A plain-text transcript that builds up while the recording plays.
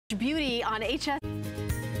Beauty on HSN.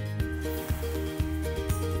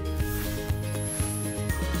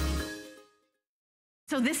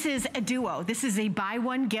 So this is a duo. This is a buy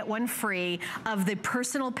one, get one free of the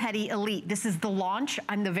Personal Pedi Elite. This is the launch.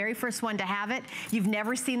 I'm the very first one to have it. You've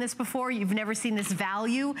never seen this before. You've never seen this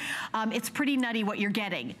value. It's pretty nutty what you're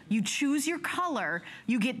getting. You choose your color.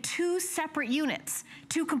 You get 2 separate units,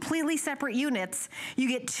 2 completely separate units. You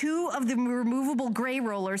get 2 of the removable gray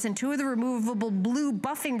rollers and 2 of the removable blue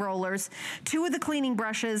buffing rollers, 2 of the cleaning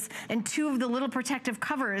brushes, and 2 of the little protective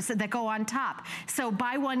covers that go on top. So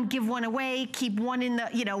buy one, give one away, keep one in the,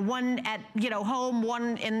 one at, home,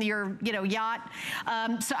 one in your, yacht.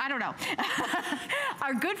 So I don't know.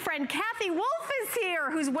 Our good friend Kathy Wolf is here,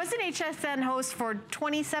 who was an HSN host for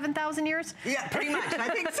 27,000 years? Yeah, pretty much. I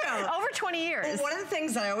think so. Over 20 years. Well, one of the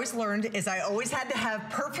things that I always learned is I always had to have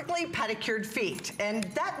perfectly pedicured feet. And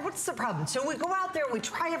what's the problem? So we go out there, we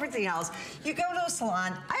try everything else. You go to a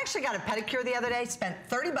salon. I actually got a pedicure the other day, spent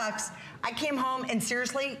 30 bucks. I came home and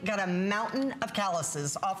seriously got a mountain of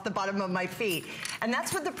calluses off the bottom of my feet. And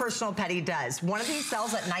that's what the Personal Pedi does. One of these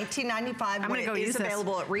sells at $19.95 when it is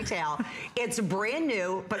available at retail. It's brand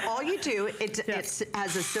new, but all you do, it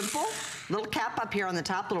has a simple little cap up here on the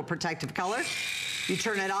top, little protective color. You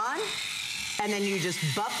turn it on, and then you just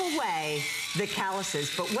buff away the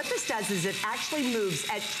calluses. But what this does is it actually moves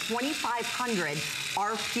at 2,500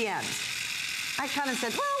 RPMs. I kind of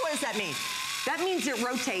said, well, what does that mean? That means it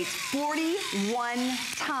rotates 41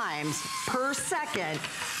 times per second.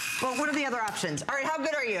 Well, what are the other options? All right, how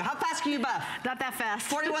good are you? How fast can you buff? Not that fast.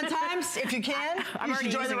 41 times, if you can. You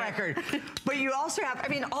should join the record. But you also have,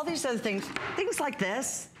 all these other things like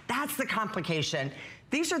this, that's the complication.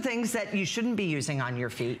 These are things that you shouldn't be using on your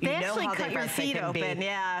feet. They actually cut your feet open,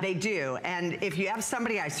 yeah. They do, and if you have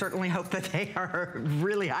somebody, I certainly hope that they are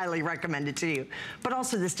really highly recommended to you. But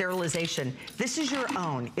also the sterilization. This is your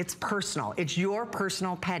own, it's personal. It's your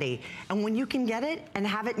Personal Pedi. And when you can get it and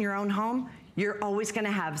have it in your own home, you're always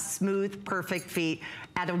gonna have smooth, perfect feet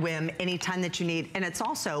at a whim anytime that you need. And it's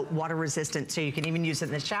also water resistant, so you can even use it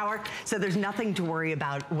in the shower. So there's nothing to worry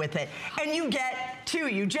about with it. And you get 2,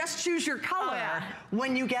 you just choose your color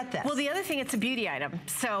when you get this. Well, the other thing, it's a beauty item.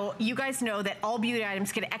 So you guys know that all beauty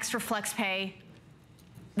items get extra flex pay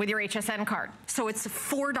with your HSN card. So it's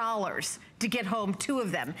 $4 to get home 2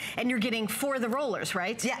 of them. And you're getting 4 of the rollers,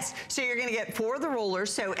 right? Yes, so you're gonna get 4 of the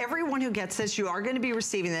rollers. So everyone who gets this, you are gonna be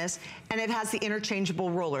receiving this, and it has the interchangeable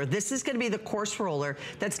roller. This is gonna be the coarse roller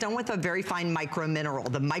that's done with a very fine micro mineral.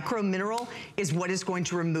 The micro mineral is what is going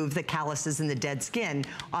to remove the calluses and the dead skin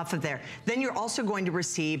off of there. Then you're also going to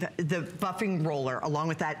receive the buffing roller along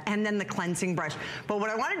with that, and then the cleansing brush. But what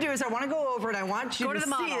I wanna do is I wanna go over and I want you to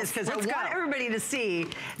see this, because I want everybody to see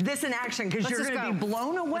this in action, because you're gonna be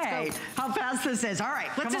blown away how fast this is. All right,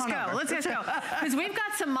 let's just go. Let's just go. Because we've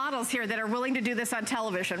got some models here that are willing to do this on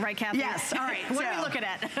television, right, Kathy? Yes. All right. What are we looking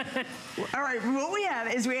at? All right. What we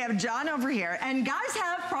have is we have John over here, and guys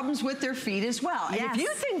have problems with their feet as well. Yes. And if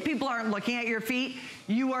you think people aren't looking at your feet,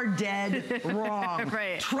 you are dead wrong.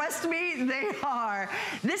 Right. Trust me, they are.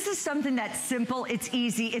 This is something that's simple, it's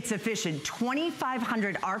easy, it's efficient.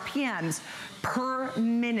 2,500 RPMs per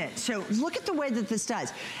minute. So look at the way that this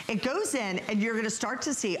does. It goes in, and you're gonna start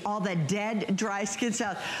to see all the dead, dry skin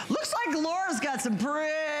cells. Looks like Laura's got some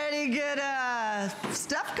pretty good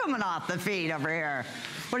stuff coming off the feet over here.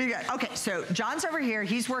 What do you got? Okay, so John's over here,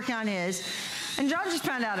 he's working on his. And John just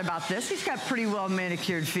found out about this. He's got pretty well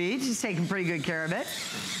manicured feet. He's taking pretty good care of it.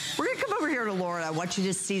 We're gonna come over here to Laura. I want you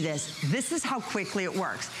to see this. This is how quickly it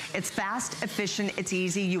works. It's fast, efficient, it's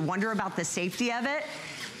easy. You wonder about the safety of it.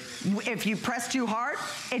 If you press too hard,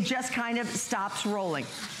 it just kind of stops rolling.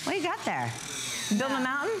 What do you got there? Building a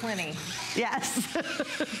mountain? Plenty. Yes.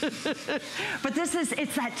 But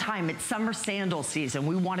it's that time. It's summer sandal season.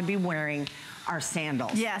 We want to be wearing our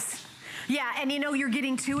sandals. Yes. Yeah, and you're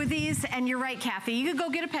getting 2 of these, and you're right, Kathy. You could go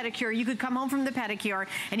get a pedicure. You could come home from the pedicure,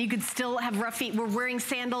 and you could still have rough feet. We're wearing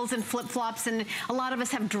sandals and flip-flops, and a lot of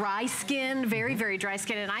us have dry skin, very, very dry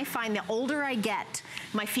skin, and I find the older I get,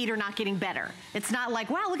 my feet are not getting better. It's not like,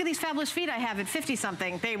 wow, look at these fabulous feet I have at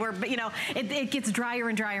 50-something. They were, but it gets drier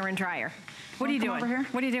and drier and drier. What are you doing? Over here?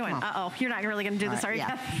 What are you doing? Uh-oh, you're not really gonna do this, are you?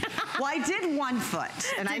 Yeah. Well, I did 1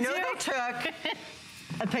 foot, and I know they took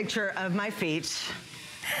a picture of my feet.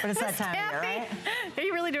 But it's that time of year, right? Are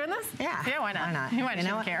you really doing this? Yeah. Yeah, why not? Why not? Why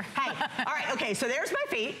not? Care. Hey, all right, okay, so there's my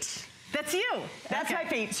feet. That's you. That's my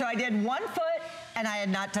feet. So I did 1 foot and I had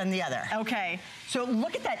not done the other. Okay. So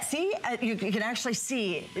look at that. See, you can actually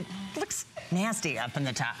see, it looks nasty up in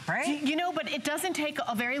the top, right? You know, but it doesn't take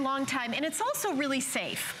a very long time, and it's also really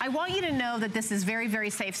safe. I want you to know that this is very, very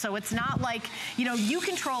safe, so it's not like, you know, you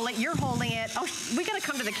control it, you're holding it. Oh, we gotta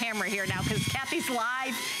come to the camera here now, because Kathy's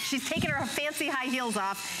live. She's taking her fancy high heels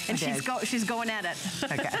off, and she's going at it.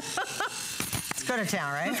 Okay. Let's go to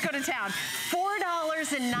town, right? Let's go to town.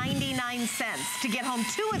 $4.99 to get home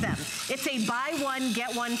 2 of them. It's a buy one,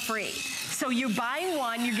 get one free. So you're buying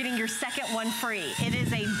one, you're getting your second one free. It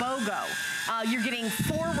is a BOGO. You're getting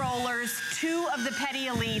 4 rollers, 2 of the Petty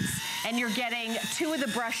Elites, and you're getting 2 of the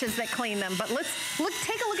brushes that clean them. But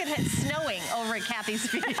take a look at it snowing over at Kathy's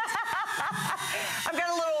feet. I've got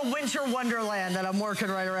a little winter wonderland that I'm working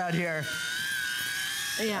right around here.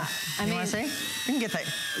 Yeah, I mean, you wanna see? You can get that.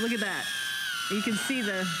 Look at that. You can see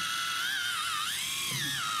the,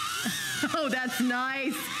 oh, that's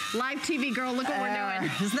nice. Live TV girl, look what we're doing.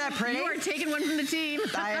 Isn't that pretty? You are taking one from the team.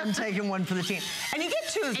 I am taking one for the team. And you get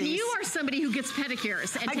 2 of these. And you are somebody who gets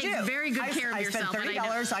pedicures and takes very good care of yourself. I spent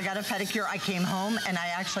 $30, I got a pedicure, I came home, and I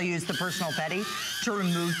actually used the personal pedi to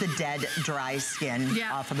remove the dead, dry skin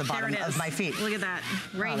off of the bottom of my feet. Look at that,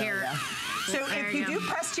 right here. So if you do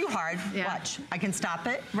press too hard, watch, I can stop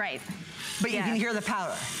it. Right. But you can hear the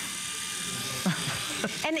powder.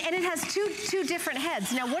 And it has two different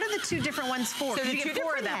heads. Now, what are the 2 different ones for? So the 2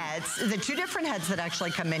 different heads, the 2 different heads that actually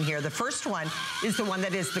come in here. The first one is the one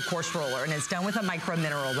that is the coarse roller, and it's done with a micro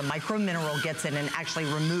mineral. The micro mineral gets in and actually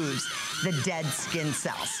removes the dead skin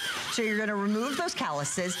cells. So you're gonna remove those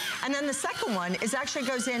calluses. And then the second one is actually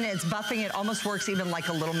goes in, it's buffing, it almost works even like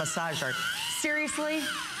a little massager. Seriously?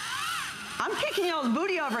 I'm kicking y'all's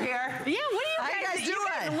booty over here. Yeah, what are you guys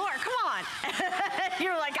doing? Laura, come on.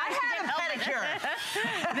 You're like, I had a pedicure.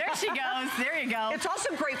 There she goes. There you go. It's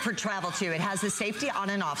also great for travel, too. It has the safety on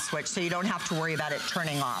and off switch, so you don't have to worry about it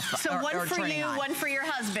turning off. So one for you, one for your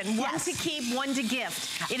husband. One to keep, one to gift.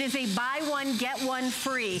 It is a buy one, get one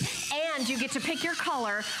free. And you get to pick your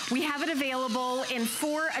color. We have it available in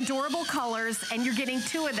 4 adorable colors, and you're getting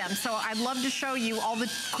 2 of them. So I'd love to show you all the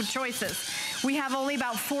choices. We have only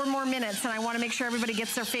about 4 more minutes, and I want to make sure everybody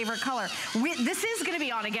gets their favorite color. This is going to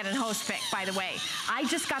be on again in Host Pick, by the way. I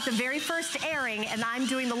just got the very first airing, and I'm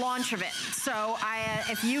doing the launch of it. So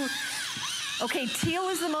okay, teal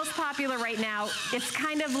is the most popular right now. It's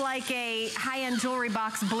kind of like a high-end jewelry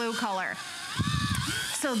box blue color.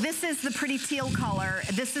 So this is the pretty teal color.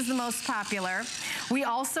 This is the most popular. We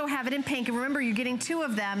also have it in pink. And remember, you're getting 2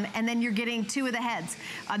 of them, and then you're getting 2 of the heads.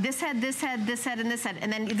 This head, this head, this head, and this head.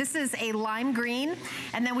 And then this is a lime green.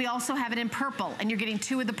 And then we also have it in purple, and you're getting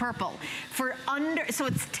 2 of the purple. So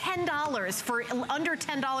it's $10 for under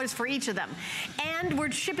 $10 for each of them. And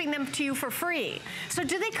we're shipping them to you for free. So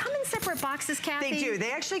do they come in separate boxes, Kathy? They do.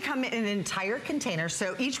 They actually come in an entire container.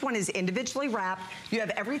 So each one is individually wrapped. You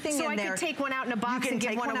have everything in there. So I could take one out in a box and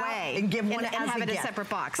give one away. And give one and have it in a separate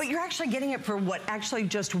box. But you're actually getting it for what actually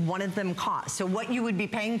just one of them costs. So what you would be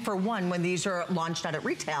paying for one when these are launched out at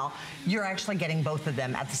retail, you're actually getting both of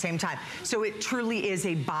them at the same time. So it truly is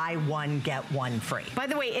a buy one, get one free. By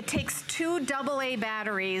the way, it takes 2 AA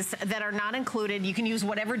batteries that are not included. You can use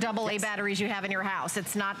whatever AA batteries you have in your house.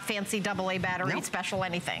 It's not fancy AA battery, special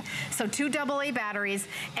anything. So 2 AA batteries,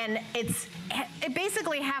 and it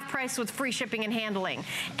basically half price with free shipping and handling.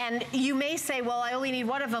 And you may say, well, I only need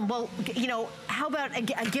one of them. Well, you know, how about a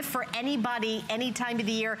gift for anybody, any time of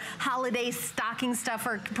the year, holiday stocking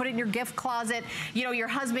stuffer, put it in your gift closet, you know, your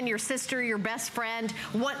husband, your sister, your best friend,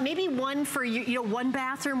 maybe one for you know, one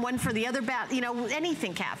bathroom, one for the other you know,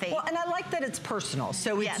 anything, Kathy. Well, and I like that it's personal,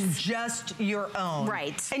 so it's just your own.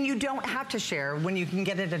 Right. And you don't have to share. When you can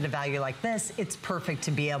get it at a value like this, it's perfect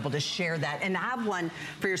to be able to share that and have one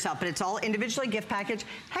for yourself, but it's all individually gift packaged.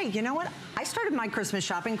 Hey, you know what? I started my Christmas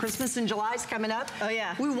shopping. Christmas in July is coming up. Oh,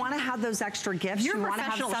 yeah. We want to have those extra gifts. You're a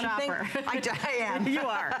professional shopper. I am. You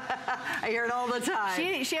are. I hear it all the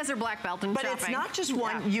time. She has her black belt in shopping. But it's not just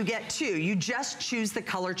one. You get 2. You just choose the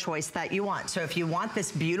color choice that you want. So if you want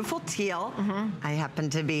this beautiful teal, I happen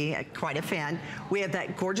to be quite a fan. We have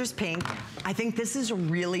that gorgeous pink. I think this is a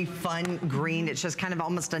really fun green. It's just kind of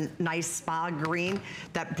almost a nice spa green,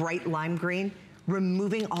 that bright lime green.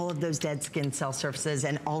 Removing all of those dead skin cell surfaces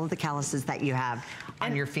and all of the calluses that you have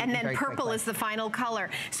on your feet. And then purple is the final color.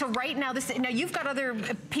 So right now, now you've got other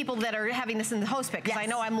people that are having this in the host pick, because I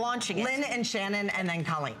know I'm launching it. Lynn and Shannon and then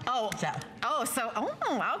Colleen. Oh, so Oh,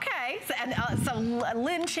 okay. So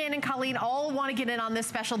Lynn, Shannon, Colleen all want to get in on this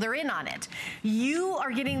special. They're in on it. You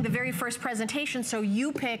are getting the very first presentation, so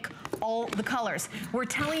you pick all the colors. We're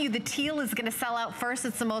telling you the teal is going to sell out first.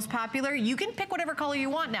 It's the most popular. You can pick whatever color you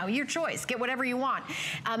want now. Your choice. Get whatever you want.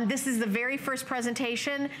 This is the very first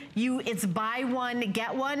presentation. It's buy one,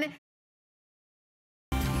 get one.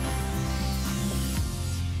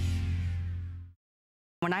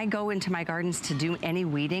 When I go into my gardens to do any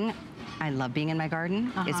weeding, I love being in my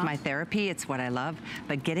garden. It's my therapy. It's what I love.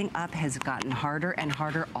 But getting up has gotten harder and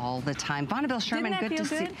harder all the time. Bonneville Sherman, good to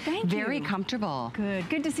see. Thank you. Very comfortable.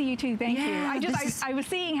 Good to see you too. Thank you. I was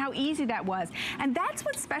seeing how easy that was. And that's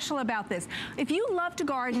what's special about this. If you love to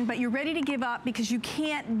garden, but you're ready to give up because you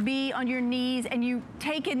can't be on your knees and you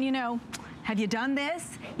take it, you know, have you done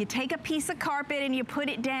this? You take a piece of carpet and you put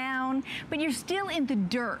it down, but you're still in the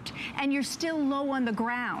dirt and you're still low on the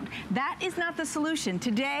ground. That is not the solution.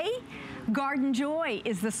 Today, Garden Joy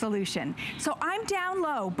is the solution. So I'm down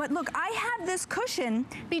low, but look, I have this cushion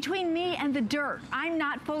between me and the dirt. I'm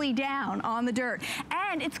not fully down on the dirt,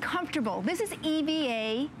 and it's comfortable. This is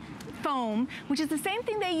EVA foam, which is the same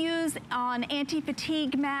thing they use on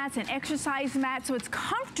anti-fatigue mats and exercise mats, so it's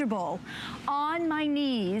comfortable on my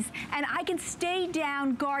knees, and I can stay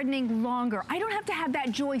down gardening longer. I don't have to have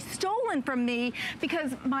that joy stolen from me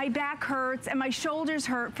because my back hurts and my shoulders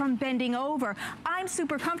hurt from bending over. I'm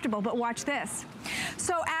super comfortable, but watch this.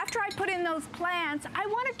 So after I put in those plants, I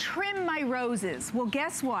want to trim my roses. Well,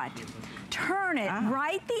 guess what? Turn it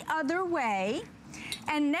right the other way,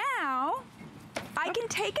 and now I can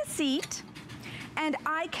take a seat and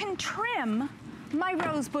I can trim my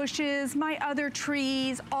rose bushes, my other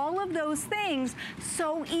trees, all of those things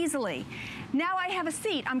so easily. Now I have a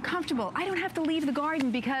seat, I'm comfortable. I don't have to leave the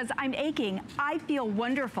garden because I'm aching. I feel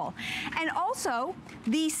wonderful. And also,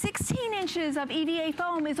 the 16 inches of EVA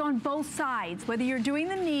foam is on both sides, whether you're doing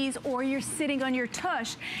the knees or you're sitting on your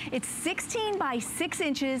tush. It's 16 by 6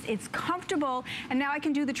 inches, it's comfortable, and now I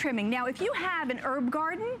can do the trimming. Now, if you have an herb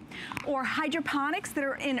garden or hydroponics that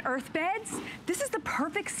are in earth beds, this is the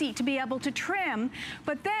perfect seat to be able to trim.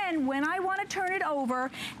 But then, when I want to turn it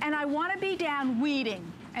over and I want to be down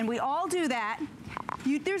weeding, and we all do that,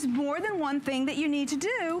 there's more than one thing that you need to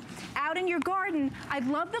do out in your garden. I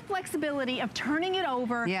love the flexibility of turning it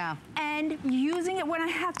over and using it when I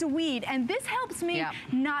have to weed. And this helps me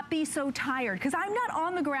not be so tired because I'm not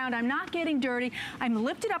on the ground, I'm not getting dirty, I'm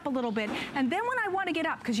lifted up a little bit. And then when I want to get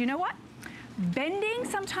up, because you know what? Bending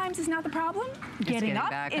sometimes is not the problem. Getting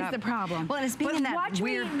up is the problem. Well, and it's being in that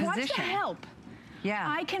weird position. Watch the help. Yeah.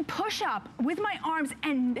 I can push up with my arms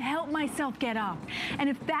and help myself get up. And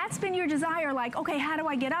if that's been your desire, like, okay, how do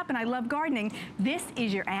I get up? And I love gardening, this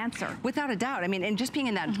is your answer. Without a doubt. I mean, and just being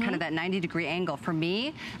in that kind of that 90-degree angle, for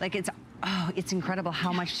me, like it's incredible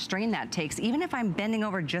how much strain that takes. Even if I'm bending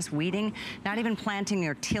over just weeding, not even planting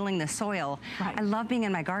or tilling the soil, I love being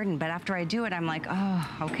in my garden, but after I do it, I'm like,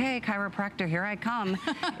 oh, okay, chiropractor, here I come.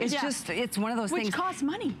 It's just, it's one of those things. Which costs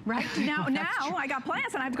money, right? Now I got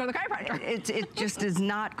plants and I have to go to the chiropractor. It just is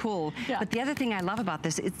not cool. But the other thing I love about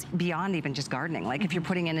this, it's beyond even just gardening. Like if you're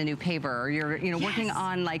putting in a new paver, or you're working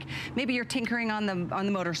on, like, maybe you're tinkering on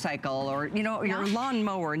the motorcycle, or your lawn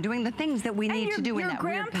mower, and doing the things that we need to do in that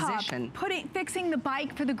weird position. Fixing the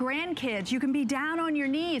bike for the grandkids. You can be down on your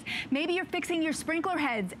knees. Maybe you're fixing your sprinkler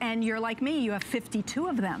heads and you're like me, you have 52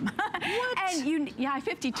 of them. What? And I have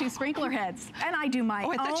 52 sprinkler heads. And I do my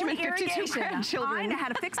own irrigation. I know how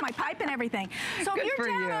to fix my pipe and everything. So if you're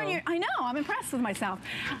down on your, I know, I'm impressed with myself.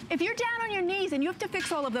 If you're down on your knees and you have to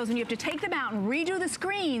fix all of those and you have to take them out and redo the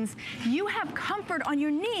screens, you have comfort on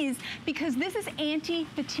your knees because this is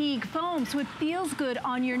anti-fatigue foam, so it feels good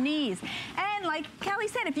on your knees. And like Kelly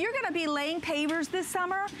said, if you're gonna be laying pavers this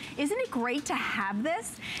summer, isn't it great to have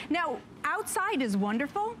this? Now, outside is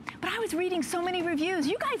wonderful, but I was reading so many reviews.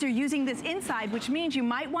 You guys are using this inside, which means you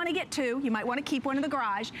might want to get two. You might want to keep one in the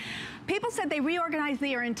garage. People said they reorganized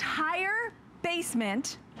their entire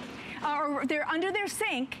basement, or they're under their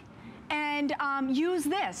sink, and use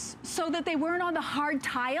this so that they weren't on the hard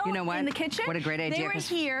tile in the kitchen. What a great idea. They were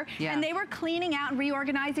here and they were cleaning out and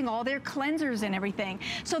reorganizing all their cleansers and everything.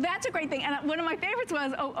 So that's a great thing. And one of my favorites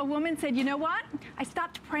was a woman said, you know what? I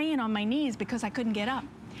stopped praying on my knees because I couldn't get up.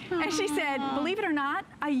 And she said, believe it or not,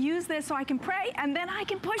 I use this so I can pray and then I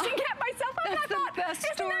can push and get myself up. That's the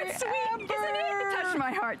best story Isn't that sweet? ever. Isn't it? It touched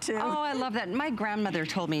my heart too. Oh, I love that. My grandmother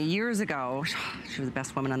told me years ago, she was the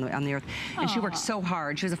best woman on the earth, and she worked so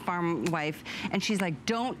hard. She was a farm wife, and she's like,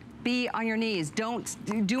 don't be on your knees. Don't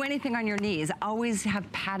do anything on your knees. Always have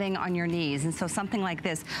padding on your knees. And so something like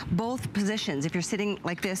this, both positions, if you're sitting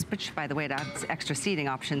like this, which by the way, that's extra seating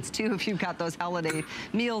options too if you've got those holiday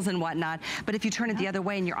meals and whatnot. But if you turn it the other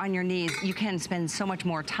way and you're on your knees, you can spend so much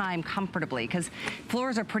more time comfortably because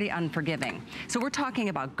floors are pretty unforgiving. So we're talking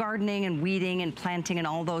about gardening and weeding and planting and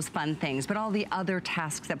all those fun things, but all the other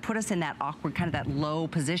tasks that put us in that awkward, kind of that low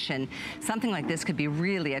position, something like this could be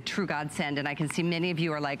really a true godsend. And I can see many of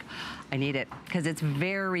you are like, I need it, because it's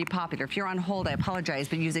very popular. If you're on hold, I apologize,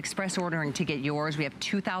 but use express ordering to get yours. We have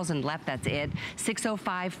 2,000 left, that's it.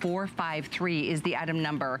 605-453 is the item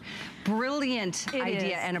number. Brilliant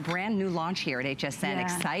idea and a brand new launch here at HSN.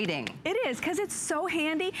 Exciting. It is, because it's so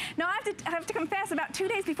handy. Now, I have to confess, about 2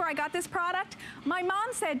 days before I got this product, my mom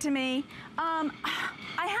said to me, I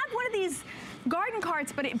have one of these garden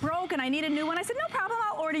carts, but it broke and I need a new one. I said, no problem,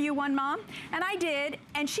 I'll order you one, Mom. And I did,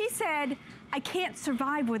 and she said, I can't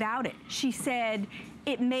survive without it. She said,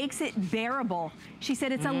 it makes it bearable. She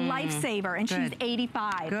said it's a lifesaver, and she's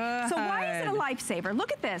 85. Good. So why is it a lifesaver?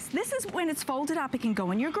 Look at this. This is when it's folded up. It can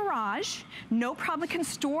go in your garage. No problem. It can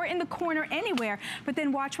store in the corner anywhere. But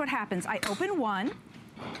then watch what happens. I open one,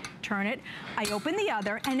 turn it, I open the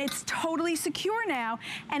other, and it's totally secure now,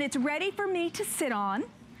 and it's ready for me to sit on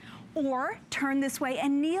or turn this way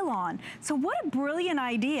and kneel on. So what a brilliant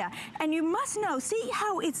idea. And you must know, see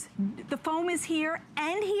how the foam is here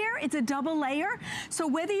and here? It's a double layer. So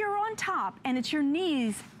whether you're on top and it's your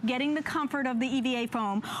knees getting the comfort of the EVA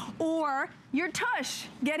foam, or your tush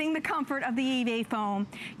getting the comfort of the EVA foam,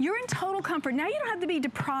 you're in total comfort. Now you don't have to be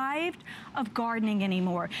deprived of gardening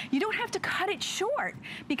anymore. You don't have to cut it short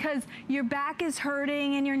because your back is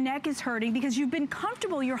hurting and your neck is hurting because you've been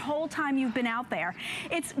comfortable your whole time you've been out there.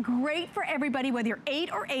 It's great for everybody, whether you're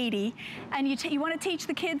 8 or 80, and you want to teach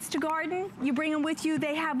the kids to garden, you bring them with you,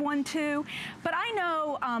 they have one too. But I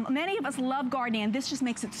know many of us love gardening, and this just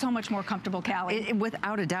makes it so much more comfortable, Callie.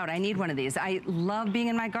 Without a doubt, I need one of these. I love being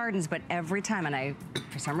in my gardens, but every time, and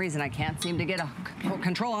for some reason, I can't seem to get a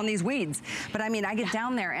control on these weeds. But I mean, I get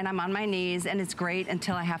down there and I'm on my knees and it's great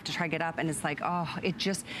until I have to try to get up, and it's like, oh,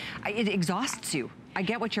 it exhausts you. I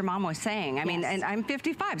get what your mom was saying. I mean, and I'm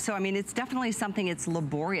 55, so I mean, it's definitely something, it's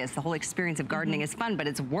laborious. The whole experience of gardening is fun, but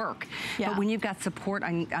it's work. But when you've got support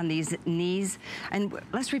on these knees, and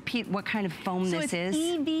let's repeat what kind of foam this is.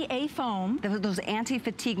 EVA foam. Those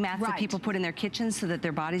anti-fatigue mats that people put in their kitchens so that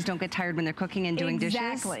their bodies don't get tired when they're cooking and doing dishes.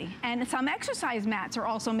 Exactly. And some exercise mats are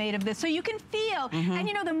also made of this, so you can feel, and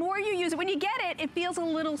you know, the more you use it, when you get it, it feels a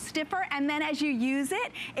little stiffer, and then as you use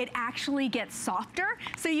it, it actually gets softer,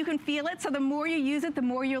 so you can feel it. So the more you use it, the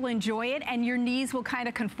more you'll enjoy it, and your knees will kind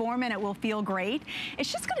of conform and it will feel great.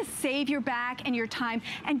 It's just going to save your back and your time.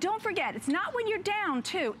 And don't forget, it's not when you're down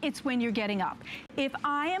too, it's when you're getting up. If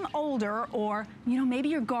I am older, or you know, maybe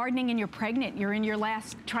you're gardening and you're pregnant, you're in your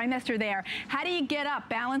last trimester there, how do you get up?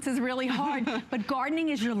 Balance is really hard. But gardening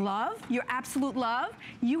is your love, your absolute love.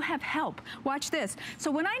 You have help. Watch this.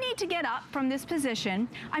 So when I need to get up from this position,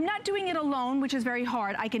 I'm not doing it alone, which is very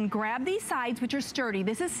hard. I can grab these sides, which are sturdy.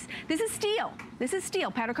 This is steel. This is steel,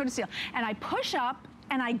 powder coated steel. And I push up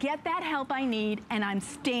and I get that help I need, and I'm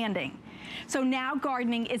standing. So now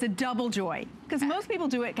gardening is a double joy, because most people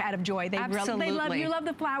do it out of joy. They love, you love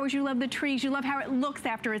the flowers, you love the trees, you love how it looks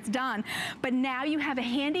after it's done. But now you have a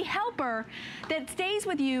handy helper that stays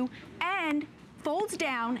with you and folds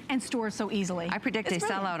down and stores so easily. I predict a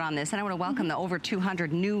sellout on this, and I want to welcome the over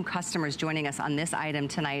 200 new customers joining us on this item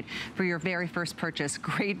tonight for your very first purchase.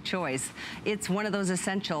 Great choice. It's one of those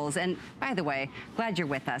essentials. And by the way, glad you're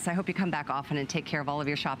with us. I hope you come back often and take care of all of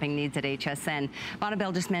your shopping needs at HSN.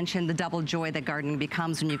 Bonnabelle just mentioned the double joy that gardening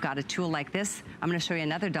becomes when you've got a tool like this. I'm going to show you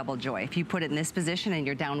another double joy. If you put it in this position and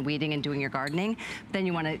you're down weeding and doing your gardening, then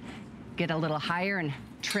you want to get a little higher and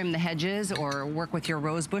trim the hedges or work with your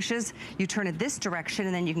rose bushes. You turn it this direction,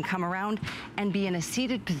 and then you can come around and be in a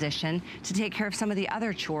seated position to take care of some of the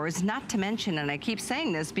other chores. Not to mention, and I keep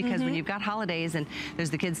saying this because when you've got holidays and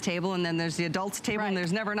there's the kids table and then there's the adults table and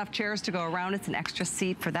there's never enough chairs to go around, it's an extra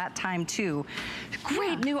seat for that time too.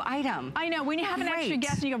 Great new item. I know, when you have an extra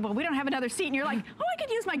guest and you go, well, we don't have another seat, and you're like, oh, I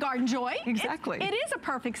could use my garden joy. Exactly. It is a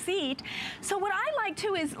perfect seat. So what I like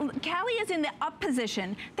too is, Callie is in the up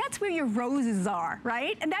position. That's where your roses are, right?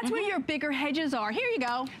 And that's where your bigger hedges are. Here you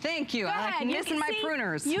go. Thank you. I'm missing my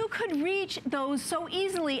pruners. You could reach those so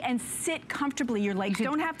easily and sit comfortably. Your legs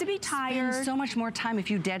don't have to be tired. Spend so much more time.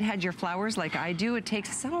 If you deadhead your flowers like I do, it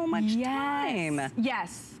takes so much time.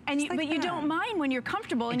 Yes. And but you don't mind when you're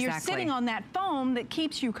comfortable and you're sitting on that foam that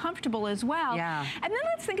keeps you comfortable as well. Yeah. And then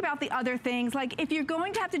let's think about the other things. Like if you're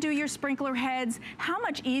going to have to do your sprinkler heads, how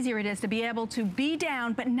much easier it is to be able to be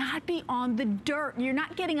down but not be on the dirt. You're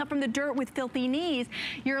not getting up from the dirt with filthy knees.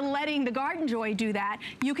 You're letting the Garden Joy do that.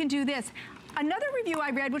 You can do this. Another review I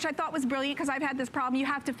read, which I thought was brilliant because I've had this problem, you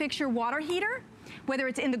have to fix your water heater, whether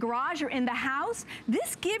it's in the garage or in the house.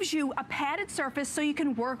 This gives you a padded surface so you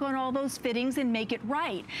can work on all those fittings and make it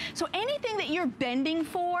right. So anything that you're bending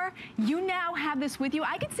for, you now have this with you.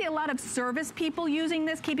 I can see a lot of service people using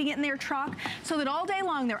this, keeping it in their truck, so that all day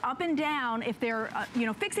long they're up and down. If they're you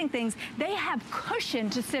know, fixing things, they have cushion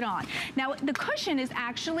to sit on. Now the cushion is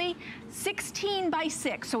actually 16 by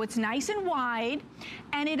 6, so it's nice and wide,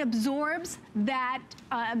 and it absorbs that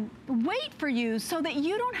weight for you so that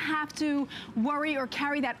you don't have to worry or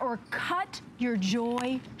carry that or cut your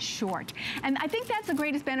joy short. And I think that's the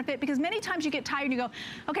greatest benefit, because many times you get tired and you go,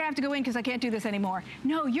 okay, I have to go in because I can't do this anymore.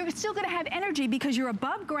 No, you're still gonna have energy because you're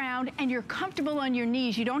above ground and you're comfortable on your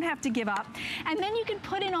knees. You don't have to give up. And then you can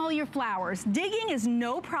put in all your flowers. Digging is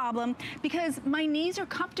no problem because my knees are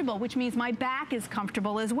comfortable, which means my back is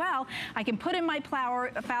comfortable as well. I can put in my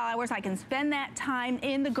flowers, I can spend that time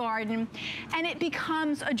in the garden, and it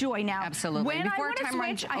becomes a joy. Now, absolutely. When before I want to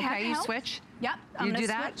switch, I have help. You switch? Yep, you do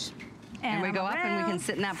that? Switch. And we go up and we can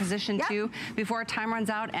sit in that position too. Before our time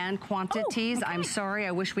runs out, and quantities, I'm sorry,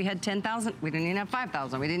 I wish we had 10,000. We didn't even have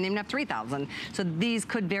 5,000. We didn't even have 3,000. So these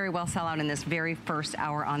could very well sell out in this very first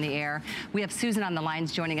hour on the air. We have Susan on the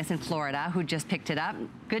lines joining us in Florida, who just picked it up.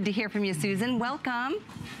 Good to hear from you, Susan. Welcome.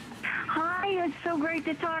 Hi, it's so great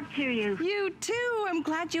to talk to you. You too. I'm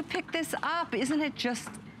glad you picked this up. Isn't it just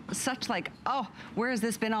such like, oh, where has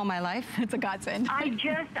this been all my life? It's a godsend.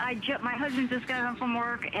 My husband just got home from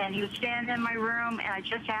work and he was standing in my room and I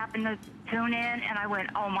just happened to tune in and I went,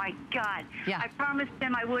 oh my God. Yeah. I promised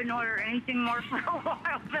him I wouldn't order anything more for a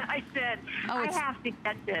while, but I said, I have to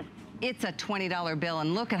get this. It's a $20 bill,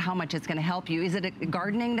 and look at how much it's gonna help you. Is it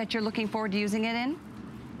gardening that you're looking forward to using it in?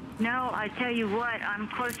 No, I tell you what, I'm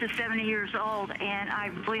close to 70 years old, and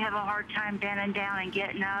I really have a hard time bending down and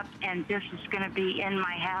getting up, and this is going to be in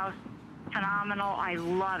my house. Phenomenal. I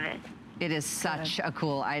love it. It is such a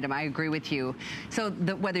cool item. I agree with you. So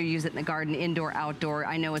whether you use it in the garden, indoor, outdoor,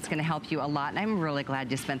 I know it's going to help you a lot, and I'm really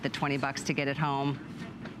glad you spent the 20 bucks to get it home.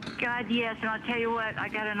 God, yes, and I'll tell you what, I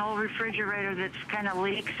got an old refrigerator that's kind of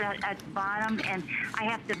leaks at the bottom, and I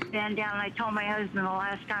have to bend down. And I told my husband the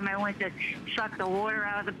last time I went to suck the water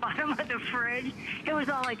out of the bottom of the fridge, it was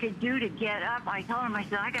all I could do to get up. I told him, I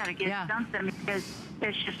said, I got to get something because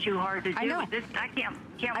it's just too hard to do. I know. I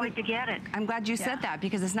can't wait to get it. I'm glad you said that,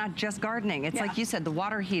 because it's not just gardening. It's like you said, the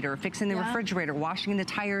water heater, fixing the refrigerator, washing the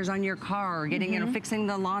tires on your car, getting, you know, fixing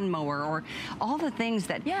the lawnmower, or all the things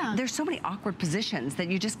that, there's so many awkward positions that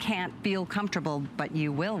you just can't feel comfortable, but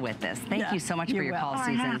you will with this. Thank you so much for your call,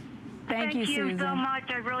 Susan. Thank you, Susan. So much.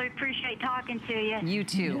 I really appreciate talking to you. You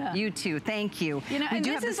too. You too. Thank you. You know, we and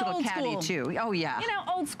do have this little caddy too. Oh yeah. You know,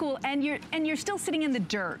 old school, and you're still sitting in the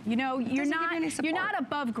dirt. You know, you're not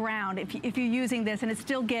above ground if you're using this, and it's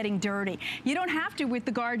still getting dirty. You don't have to with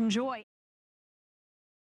the Garden Joy.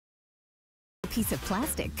 Piece of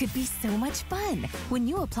plastic could be so much fun. When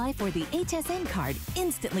you apply for the HSN card,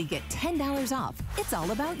 instantly get $10 off. It's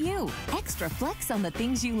all about you. Extra flex on the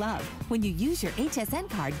things you love. When you use your HSN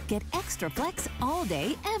card, get extra flex all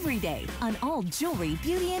day, every day on all jewelry,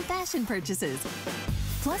 beauty, and fashion purchases.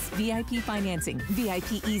 Plus VIP financing,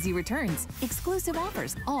 VIP easy returns, exclusive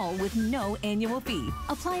offers, all with no annual fee.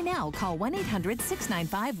 Apply now. Call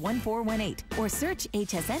 1-800-695-1418 or search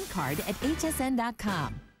HSN card at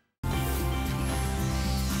hsn.com.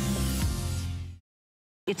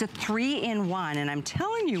 It's a 3-in-1, and I'm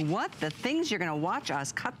telling you what, the things you're gonna watch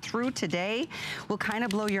us cut through today will kind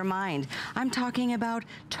of blow your mind. I'm talking about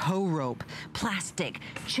tow rope, plastic,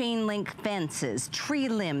 chain link fences, tree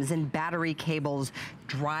limbs and battery cables,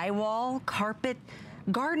 drywall, carpet,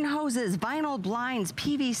 garden hoses, vinyl blinds,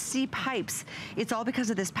 PVC pipes. It's all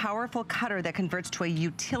because of this powerful cutter that converts to a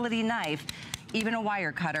utility knife, even a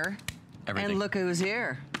wire cutter. Everything. And look who's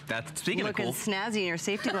here. That's speaking of cool. Looking snazzy in your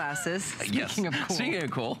safety glasses. Speaking of cool. Speaking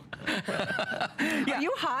of cool. Are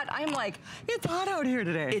you hot? I'm like, it's hot out here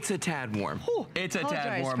today. It's a tad warm. It's a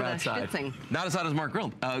tad warm outside. Schwitzing. Not as hot as Mark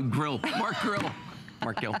Grill. Mark Grill.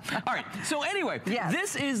 Mark Gill. All right, so anyway,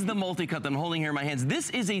 this is the multi-cut that I'm holding here in my hands. This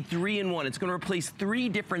is a 3-in-1. It's gonna replace 3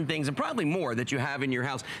 different things, and probably more that you have in your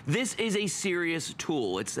house. This is a serious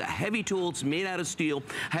tool. It's a heavy tool, it's made out of steel,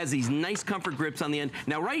 has these nice comfort grips on the end.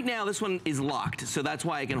 Now right now, this one is locked, so that's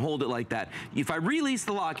why I can hold it like that. If I release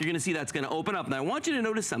the lock, you're gonna see that's gonna open up. Now I want you to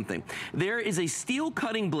notice something. There is a steel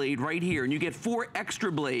cutting blade right here, and you get 4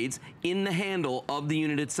 extra blades in the handle of the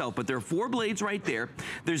unit itself, but there are 4 blades right there.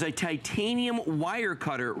 There's a titanium wire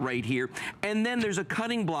cutter right here, and then there's a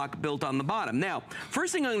cutting block built on the bottom. Now,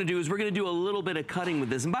 first thing I'm gonna do is we're gonna do a little bit of cutting with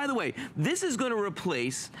this. And by the way, this is gonna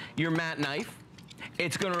replace your mat knife.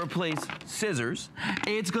 It's gonna replace scissors.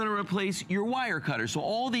 It's gonna replace your wire cutter. So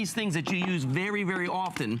all these things that you use very, very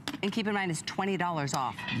often. And keep in mind, it's $20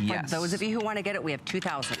 off. Yes. For those of you who wanna get it, we have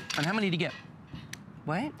 2,000. And how many do you get?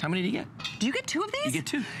 What? How many do you get? Do you get 2 of these? You get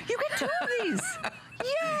 2. You get 2 of these.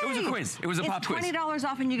 Yay! It was a quiz. It was a pop quiz. It's $20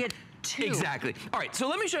 off and you get 2. Exactly. All right, so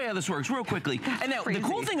let me show you how this works real quickly. And now, the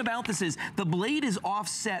cool thing about this is the blade is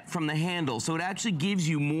offset from the handle, so it actually gives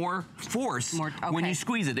you more force when you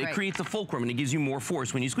squeeze it. It creates a fulcrum, and it gives you more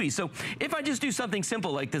force when you squeeze. So if I just do something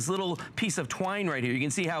simple like this little piece of twine right here, you can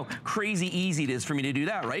see how crazy easy it is for me to do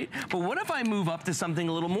that, right? But what if I move up to something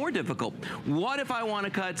a little more difficult? What if I want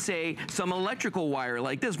to cut, say, some electrical wire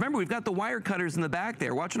like this? Remember, we've got the wire cutters in the back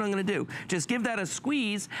there. Watch what I'm going to do. Just give that a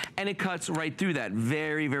squeeze, and it cuts right through that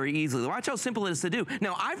very, very easily. Watch how simple it is to do.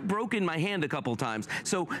 Now, I've broken my hand a couple times,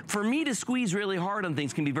 so for me to squeeze really hard on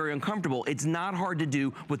things can be very uncomfortable. It's not hard to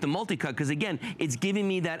do with the multi-cut because, again, it's giving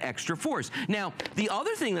me that extra force. Now, the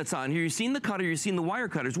other thing that's on here, you've seen the cutter, you've seen the wire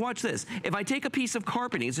cutters. Watch this. If I take a piece of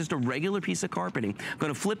carpeting, it's just a regular piece of carpeting, I'm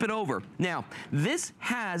going to flip it over. Now, this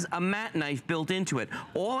has a mat knife built into it.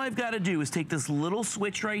 All I've got to do is take this little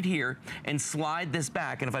switch right here and slide this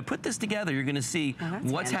back. And if I put this together, you're going to see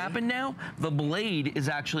what's happened now. The blade is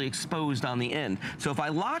actually exposed on the end. So if I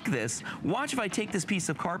lock this, watch if I take this piece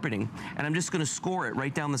of carpeting and I'm just going to score it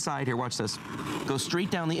right down the side here. Watch this. Go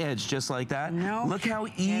straight down the edge just like that. Look how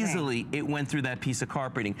easily it went through that piece of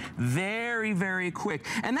carpeting. Very, very quick.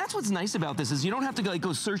 And that's what's nice about this is you don't have to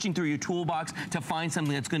go searching through your toolbox to find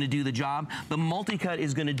something that's going to do the job. The multi-cut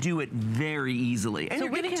is going to do it very easily. And so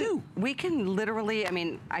you're getting 2. We can literally, I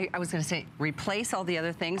mean, I was going to say replace all the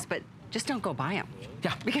other things, but just don't go buy them.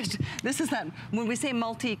 Yeah. Because this is that, when we say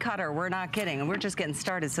multi-cutter, we're not kidding, and we're just getting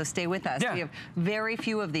started, so stay with us. Yeah. We have very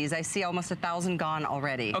few of these. I see almost 1,000 gone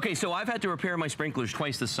already. Okay, so I've had to repair my sprinklers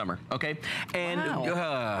twice this summer, okay? And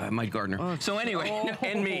my gardener. So anyway,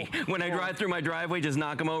 and me, when I drive through my driveway, just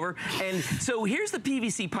knock them over. And so here's the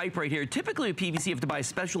PVC pipe right here. Typically a PVC, you have to buy a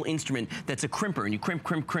special instrument that's a crimper, and you crimp,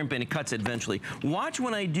 crimp, crimp, and it cuts it eventually. Watch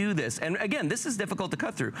when I do this, and again, this is difficult to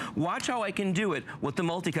cut through. Watch how I can do it with the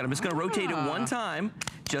multi-cut. I'm just gonna rotate it one time,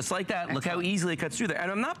 just like that. Excellent. Look how easily it cuts through there. And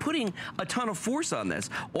I'm not putting a ton of force on this.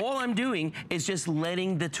 All I'm doing is just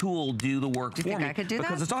letting the tool do the work for me. I could do that?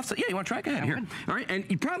 Because it's offset. Yeah, you want to try? Go ahead. Here. All right.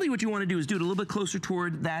 And probably what you want to do is do it a little bit closer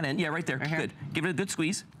toward that end. Yeah, right there. Good. Give it a good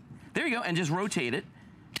squeeze. There you go. And just rotate it.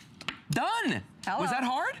 Done. Hello. Was that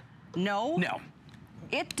hard? No. No.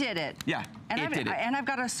 It did it. Yeah, it did it. And I've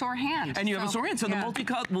got a sore hand. And you have a sore hand, so the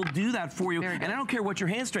multi-cut will do that for you. And I don't care what your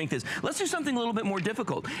hand strength is. Let's do something a little bit more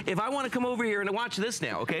difficult. If I want to come over here and watch this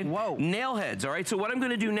now, okay? Whoa. Nail heads, all right? So what I'm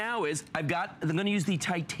going to do now is I'm going to use the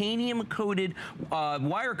titanium-coated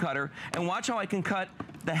wire cutter, and watch how I can cut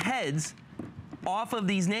the heads off of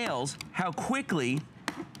these nails, how quickly.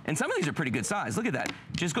 And some of these are pretty good size. Look at that.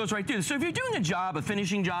 Just goes right through. So if you're doing a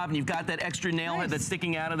finishing job, and you've got that extra nail head that's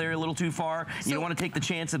sticking out of there a little too far, you don't want to take the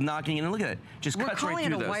chance of knocking it in. Look at it. Just cuts right through this. We're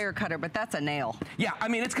calling it a wire cutter, but that's a nail. Yeah, I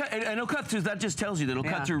mean, and it'll cut through, that just tells you that it'll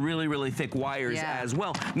cut through really, really thick wires as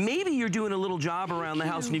well. Maybe you're doing a little job around the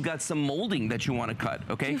house and you've got some molding that you want to cut,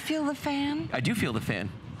 okay? Do you feel the fan? I do feel the fan.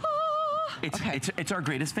 It's our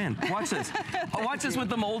greatest fan. Watch this. Watch this with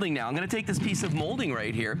the molding now. I'm going to take this piece of molding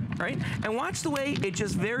right here, right? And watch the way it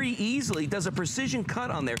just very easily does a precision cut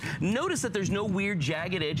on there. Notice that there's no weird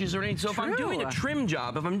jagged edges or anything. So if I'm doing a trim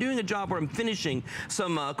job, if I'm doing a job where I'm finishing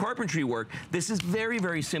some carpentry work, this is very,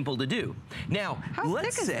 very simple to do. Now,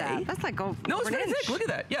 let's say... That? That's like no, it's very thick. Look at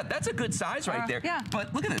that. Yeah, that's a good size right there. Yeah.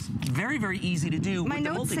 But look at this. Very, very easy to do My with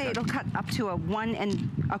the notes say multi-cut. it'll cut up to a 1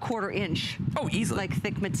 1/4 inch. Oh, easily. Like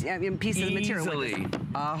thick piece of the material. Easily.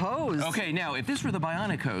 A hose. Okay, now, if this were the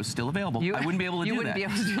bionic hose, still available, I wouldn't be able to do that. You wouldn't be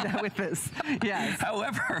able to do that with this. Yes.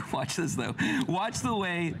 However, watch this though. Watch the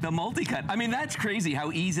way the multi-cut. I mean, that's crazy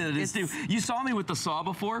how easy it is to do. You saw me with the saw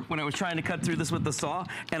before when I was trying to cut through this with the saw,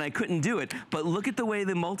 and I couldn't do it. But look at the way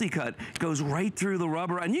the multi-cut goes right through the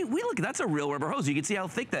rubber. And that's a real rubber hose. You can see how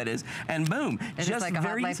thick that is. And boom. It's just like a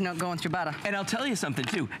hot life note going through butter. And I'll tell you something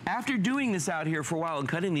too. After doing this out here for a while and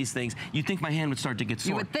cutting these things, you'd think my hand would start to get sore.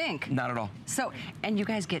 You would think. Not at all. So, and you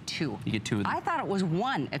guys get two. You get two of them. I thought it was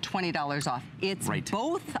one at $20 off. It's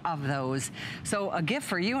both of those. So a gift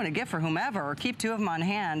for you and a gift for whomever. Keep two of them on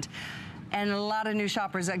hand. And a lot of new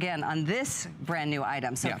shoppers, again, on this brand new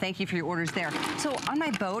item. So thank you for your orders there. So on my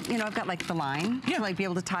boat, you know, I've got like the line to like be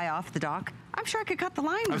able to tie off the dock. I'm sure I could cut the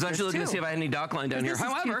line with this, I was actually looking to see if I had any dock line down here.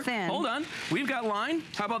 However, hold on. We've got line.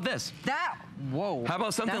 How about this? Whoa. How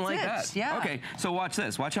about something like that? Yeah. Okay, so watch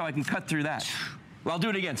this. Watch how I can cut through that. Well, I'll do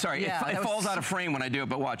it again. Sorry, it falls out of frame when I do it,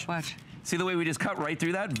 but watch. Watch. See the way we just cut right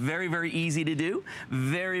through that? Very, very easy to do.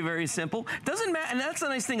 Very, very simple. Doesn't matter, and that's the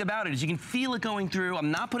nice thing about it, is you can feel it going through.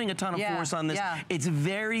 I'm not putting a ton of force on this. It's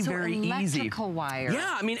very, very easy. Electrical wire.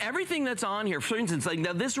 Yeah, I mean, everything that's on here, for instance, like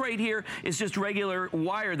now this right here is just regular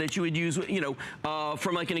wire that you would use, you know,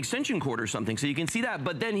 from like an extension cord or something, so you can see that.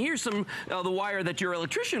 But then here's some, the wire that your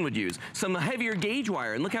electrician would use, some heavier gauge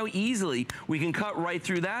wire, and look how easily we can cut right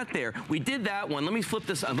through that there. We did that one. Let me flip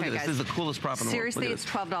this. Look at this. This is the coolest prop in the world. Seriously, it's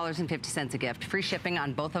 $12.50 a gift. Free shipping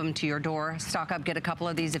on both of them to your door. Stock up, get a couple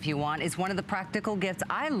of these if you want. It's one of the practical gifts.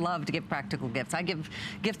 I love to give practical gifts. I give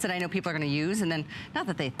gifts that I know people are going to use, and then not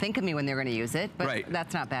that they think of me when they're going to use it, but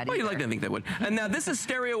that's not bad either. Well, you like to think they would. And now this is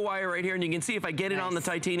stereo wire right here, and you can see if I get it on the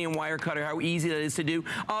titanium wire cutter, how easy that is to do.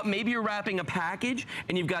 Maybe you're wrapping a package,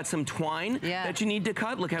 and you've got some twine that you need to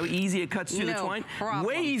cut. Look how easy it cuts through the twine.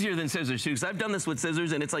 Way easier than scissors, too, because I've done this with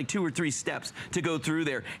scissors, and it's like 2 or 3 steps to go through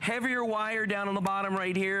there. Heavier wire down on the bottom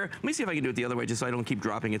right here. Let me see if I can do it the other way, just so I don't keep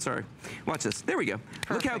dropping it. Sorry. Watch this. There we go.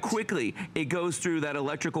 Look how quickly it goes through that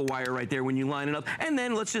electrical wire right there when you line it up. And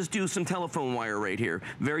then let's just do some telephone wire right here.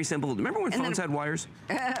 Very simple. Remember when phones had wires?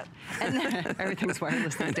 And then, everything's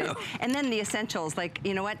wireless these days. And then the essentials, like,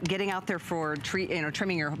 you know what, getting out there for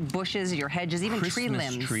trimming your bushes, your hedges, even tree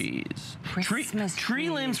limbs. Tree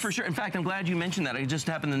limbs for sure. In fact, I'm glad you mentioned that. I just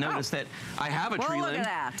happened to notice that I have a tree limb. Look at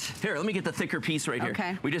that. Here, let me get the thicker piece right here.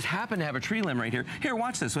 Okay. We just happen to have a tree limb right here. Here,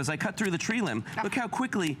 watch this. So as I cut through the tree limb, look how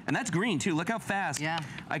quickly, and that's green too, look how fast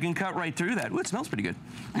I can cut right through that. Ooh, it smells pretty good.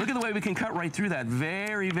 Look at the way we can cut right through that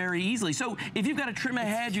very, very easily. So if you've got to trim a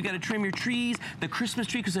hedge, you've got to trim your trees, the Christmas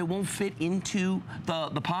tree, because it won't fit into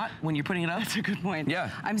the pot when you're putting it up. That's a good point. Yeah.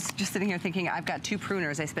 I'm just sitting here thinking, I've got 2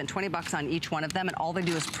 pruners. I spent 20 bucks on each one of them, and all they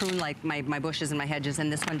do is prune like my bushes and my hedges,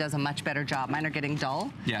 and this one does a much better job. Mine are getting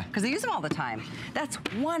dull. Yeah. Because I use them all the time. That's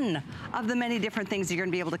one of the many different things you're going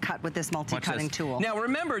to be able to cut with this multi-cutting tool. Now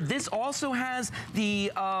remember, this also has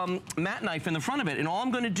the mat knife in the front of it, and all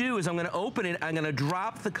I'm going to do is I'm going to open it, I'm going to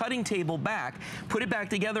drop the cutting table back, put it back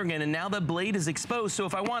together again, and now the blade is exposed. So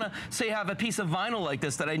if I want to, say, have a piece of vinyl like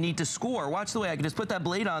this that I need to score, watch the way I can just put that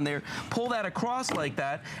blade on there, pull that across like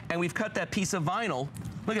that, and we've cut that piece of vinyl.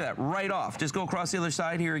 Look at that, right off. Just go across the other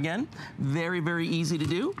side here again. Very, very easy to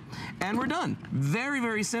do. And we're done. Very,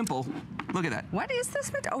 very simple. Look at that. What is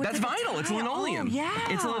this? Oh, that's vinyl. It's linoleum. Oh,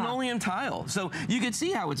 yeah. It's a linoleum tile. So you can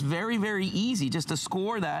see how it's very, very easy just to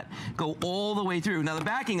score that, go all the way through. Now the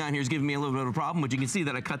backing on here is giving me a little bit of a problem, but you can see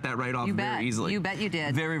that I cut that right off very easily. You bet you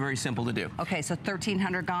did. Very, very simple to do. Okay, so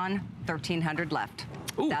 1,300 gone, 1,300 left.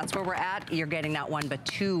 Ooh. That's where we're at. You're getting not one, but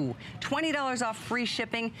 2. $20 off, free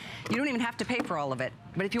shipping. You don't even have to pay for all of it.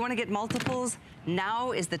 But if you want to get multiples,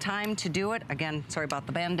 now is the time to do it. Again, sorry about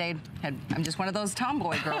the Band-Aid. I'm just one of those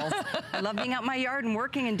tomboy girls. I love being out in my yard and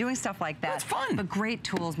working and doing stuff like that. That's fun. But great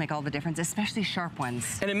tools make all the difference, especially sharp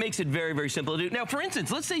ones. And it makes it very, very simple to do. Now, for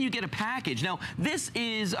instance, let's say you get a package. Now, this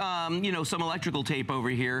is, you know, some electrical tape over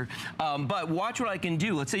here. But watch what I can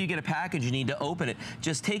do. Let's say you get a package, you need to open it.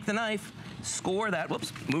 Just take the knife, score that.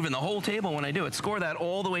 Whoops, moving the whole table when I do it. Score that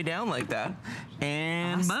all the way down like that.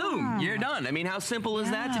 And boom, you're done. I mean, how simple is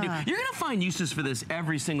that to do? You're going to find uses for this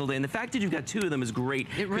every single day. And the fact that you've got 2 of them is great.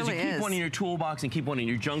 It really is. Because you keep one in your toolbox and keep one in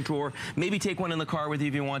your junk drawer. Maybe take one in the car with you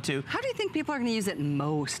if you want to. How do you think people are going to use it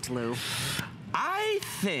most, Lou? I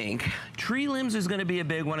think tree limbs is going to be a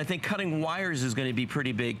big one. I think cutting wires is going to be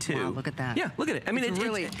pretty big too. Wow, look at that. Yeah, look at it. I mean,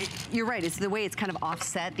 you're right. It's the way it's kind of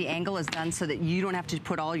offset. The angle is done so that you don't have to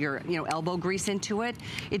put all your, elbow grease into it.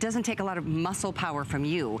 It doesn't take a lot of muscle power from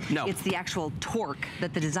you. No. It's the actual torque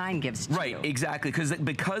that the design gives to you. Right, exactly.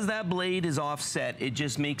 Because that blade is offset, it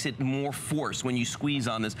just makes it more force when you squeeze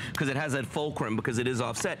on this, because it has that fulcrum, because it is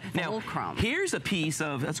offset. Fulcrum. Now, here's a piece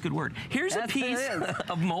of, that's a good word, here's a piece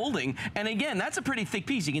of molding, and again, that's a pretty thick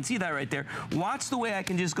piece. You can see that right there. Watch the way I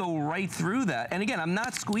can just go right through that. And again, I'm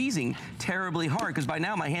not squeezing terribly hard, because by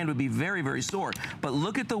now my hand would be very, very sore. But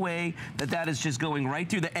look at the way that that is just going right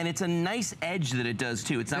through that. And it's a nice edge that it does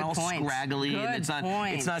too. It's not all scraggly, and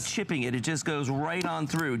it's not chipping it. It just goes right on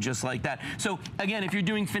through, just like that. So again, if you're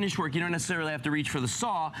doing finish work, you don't necessarily have to reach for the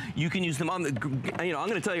saw. You can use them on the, I'm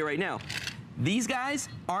going to tell you right now, these guys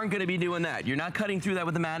aren't going to be doing that. You're not cutting through that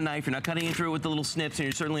with the mat knife. You're not cutting through it with the little snips, and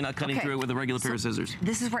you're certainly not cutting through it with a regular pair of scissors.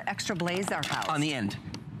 This is where extra blades are housed. On the end.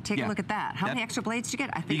 Take a look at that. How many extra blades do you get?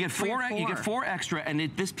 I think you get four. You get 4 extra, and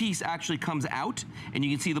this piece actually comes out, and you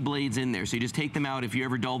can see the blades in there. So you just take them out if you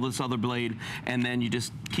ever dull this other blade, and then you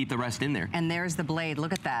just keep the rest in there. And there's the blade.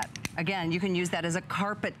 Look at that. Again, you can use that as a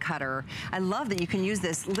carpet cutter. I love that you can use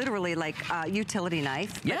this literally like a utility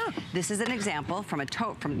knife. Yeah. This is an example from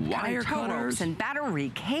wire tow cutters ropes and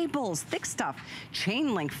battery, cables, thick stuff,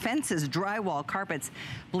 chain link, fences, drywall, carpets.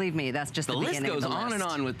 Believe me, that's just the beginning of the list. The list goes on and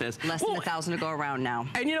on with this. Less than 1,000 to go around now.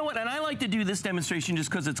 And you know what? And I like to do this demonstration just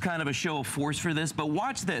because it's kind of a show of force for this, but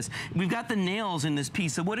watch this. We've got the nails in this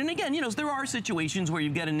piece of wood, and again, there are situations where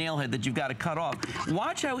you've got a nail head that you've got to cut off.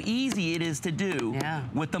 Watch how easy it is to do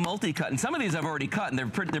with the multi-cut. And some of these I've already cut, and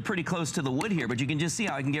they're pretty close to the wood here, but you can just see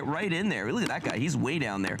how I can get right in there. Look at that guy, he's way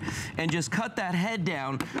down there. And just cut that head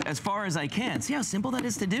down as far as I can. See how simple that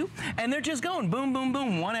is to do? And they're just going boom, boom,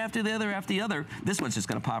 boom, one after the other. This one's just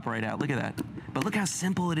gonna pop right out, look at that. But look how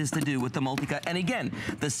simple it is to do with the multi-cut. And again,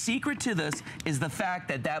 the secret to this is the fact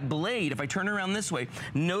that that blade, if I turn it around this way,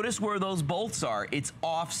 notice where those bolts are. It's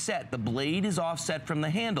offset. The blade is offset from the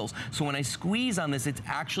handles. So when I squeeze on this, it's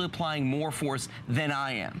actually applying more force than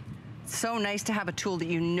I am. So nice to have a tool that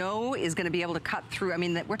is going to be able to cut through. I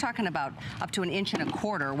mean, we're talking about up to 1.25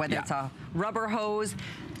 inches, whether it's a rubber hose,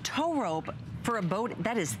 tow rope. For a boat,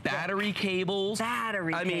 that is battery cables.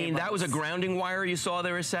 I mean, that was a grounding wire you saw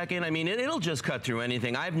there a second. I mean, it'll just cut through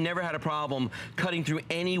anything. I've never had a problem cutting through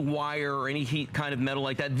any wire or any heat kind of metal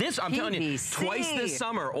like that. This, I'm telling you, twice this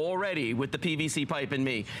summer already with the PVC pipe and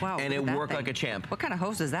me. Wow, and it worked like a champ. What kind of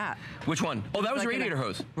hose is that? Which one? Oh, that was a radiator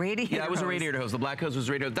hose. Radiator Yeah, that was a radiator hose. The black hose was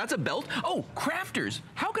a radiator hose. That's a belt. Oh, crafters.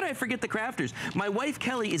 How could I forget the crafters? My wife,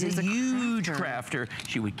 Kelly, is a huge crafter.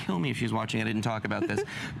 She would kill me if she was watching. I didn't talk about this.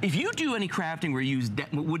 If you do any crafting where you use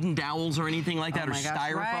wooden dowels or anything like that, or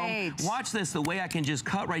styrofoam, watch this, the way I can just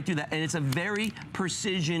cut right through that. And it's a very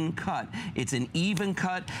precision cut. It's an even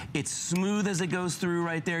cut. It's smooth as it goes through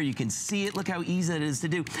right there. You can see it. Look how easy it is to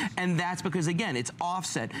do. And that's because, again, it's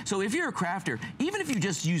offset. So if you're a crafter, even if you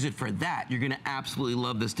just use it for that, you're going to absolutely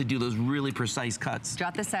love this to do those really precise cuts.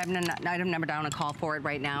 Jot this item number down and call for it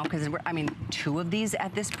right now, because, I mean, 2 of these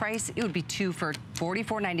at this price, it would be 2 for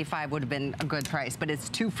 $44.95 would have been a good price, but it's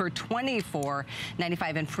 2 for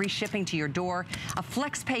 $24.95 and free shipping to your door. A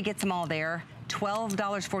FlexPay gets them all there.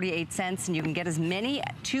 $12.48, and you can get as many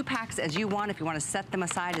 2-packs as you want if you want to set them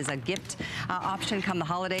aside as a gift option come the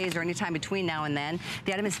holidays or anytime between now and then.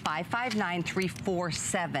 The item is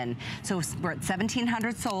 559347. So we're at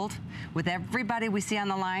 1,700 sold. With everybody we see on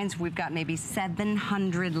the lines, we've got maybe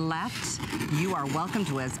 700 left. You are welcome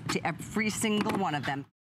to every single one of them.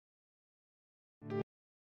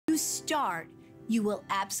 You start, you will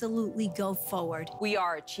absolutely go forward. We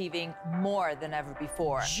are achieving more than ever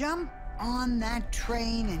before. Jump on that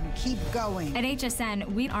train and keep going. At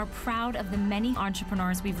HSN, we are proud of the many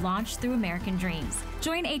entrepreneurs we've launched through American Dreams.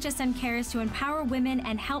 Join HSN Cares to empower women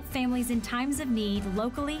and help families in times of need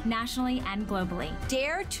locally, nationally, and globally.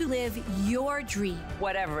 Dare to live your dream.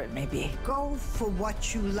 Whatever it may be. Go for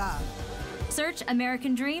what you love. Search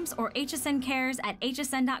American Dreams or HSN Cares at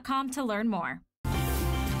hsn.com to learn more.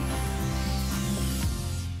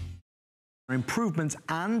 Improvements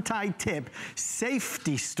anti-tip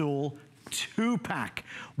safety stool 2-pack.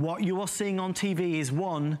 What you are seeing on TV is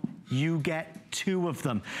one, you get 2 of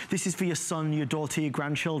them. This is for your son, your daughter, your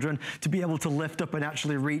grandchildren to be able to lift up and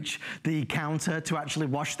actually reach the counter to actually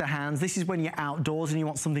wash their hands. This is when you're outdoors and you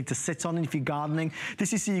want something to sit on, and if you're gardening,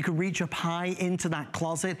 this is so you can reach up high into that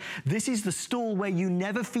closet. This is the stool where you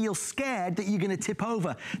never feel scared that you're gonna tip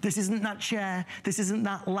over. This isn't that chair, this isn't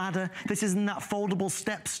that ladder, this isn't that foldable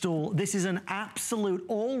step stool. This is an absolute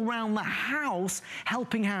all around the house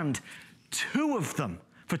helping hand. 2 of them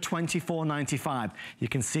for $24.95. You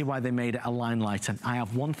can see why they made it a line lighter. I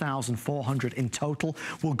have 1,400 in total.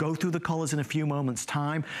 We'll go through the colors in a few moments'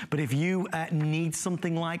 time, but if you need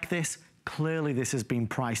something like this, clearly this has been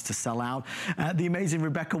priced to sell out. The amazing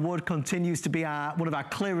Rebecca Wood continues to be one of our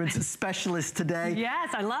clearance specialists today.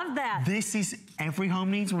 Yes, I love that. This is, every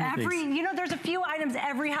home needs one of these. You know, there's a few items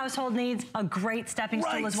every household needs. A great stepping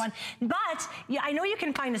stool is one. But yeah, I know you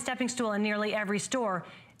can find a stepping stool in nearly every store.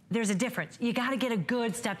 There's a difference. You gotta get a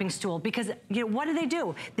good stepping stool because, you know, what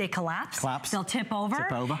do? They collapse. They'll tip over.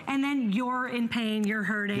 And then you're in pain, you're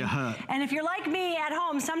hurting. You hurt. And if you're like me at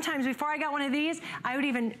home, sometimes before I got one of these, I would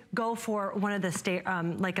even go for one of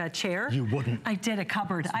the, like a chair. You wouldn't. I did a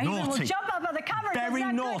cupboard. I even would jump up on the cupboard. Very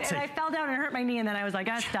naughty. And I fell down and hurt my knee and then I was like,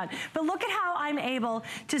 that's done. But look at how I'm able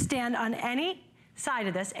to stand on any side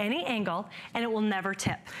of this, any angle, and it will never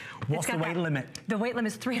tip. What's the weight limit? The weight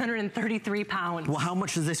limit is 333 pounds. Well, how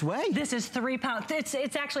much does this weigh? This is 3 pounds.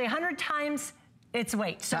 It's actually 100 times its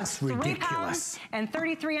weight. So that's it's 3 ridiculous. pounds and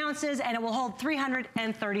 33 ounces, and it will hold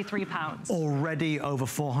 333 pounds. Already over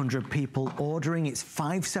 400 people ordering. It's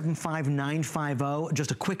 575950.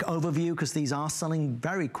 Just a quick overview, because these are selling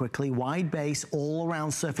very quickly. Wide base,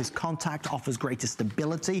 all-around surface contact, offers greater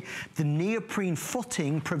stability. The neoprene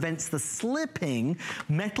footing prevents the slipping.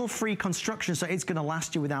 Metal-free construction, so it's going to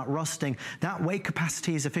last you without rusting. That weight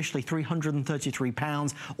capacity is officially 333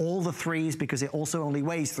 pounds. All the threes, because it also only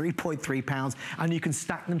weighs 3.3 pounds. And you can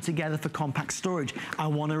stack them together for compact storage. I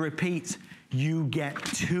want to repeat, you get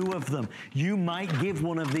 2 of them. You might give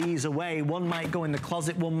one of these away. One might go in the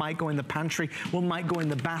closet, one might go in the pantry, one might go in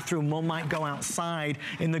the bathroom, one might go outside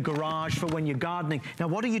in the garage for when you're gardening. Now,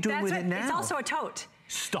 what are you doing with it now? It's also a tote.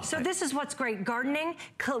 Stop So it. this is what's great. Gardening,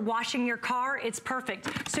 washing your car, it's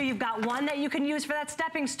perfect. So you've got one that you can use for that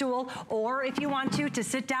stepping stool, or if you want to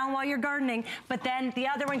sit down while you're gardening, but then the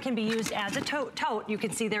other one can be used as a tote. You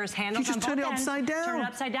can see there's handles on both ends. You just turn it upside down. Turn it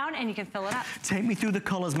upside down and you can fill it up. Take me through the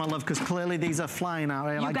colors, my love, because clearly these are flying out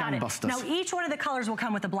here like gangbusters. Now each one of the colors will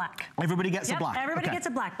come with a black. Everybody gets a black. Everybody gets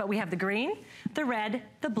a black, but we have the green, the red,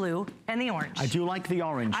 the blue, and the orange. I do like the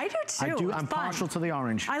orange. I do too. I'm partial to the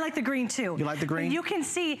orange. I like the green too. You like the green? But you can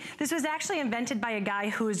see this was actually invented by a guy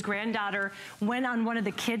whose granddaughter went on one of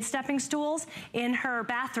the kids' stepping stools in her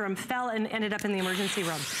bathroom, fell and ended up in the emergency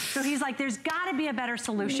room. So he's like, there's gotta be a better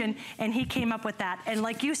solution, and he came up with that. And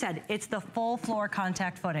like you said, it's the full floor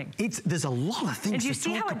contact footing. There's a lot of things to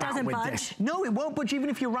talk about with this. No, it won't budge even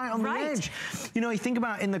if you're right on the edge. You know, you think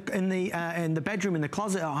about in the bedroom, in the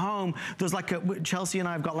closet at home, there's like Chelsea and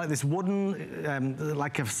I have got like this wooden,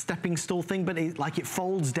 like a stepping stool thing, but it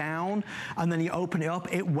folds down, and then you open it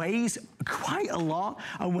up. It weighs quite a lot,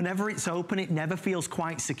 and whenever it's open, it never feels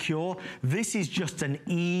quite secure. This is just an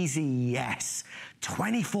easy yes.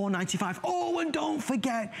 $24.95. Oh, and don't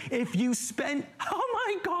forget, if you spend, oh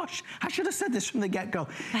my gosh, I should have said this from the get-go.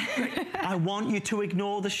 I want you to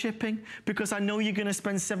ignore the shipping, because I know you're going to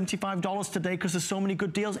spend $75 today because there's so many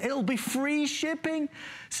good deals. It'll be free shipping.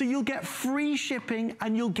 So you'll get free shipping,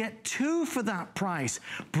 and you'll get 2 for that price.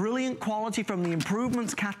 Brilliant quality from the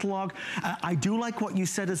Improvements catalog. I do like what you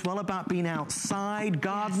said as well about being outside,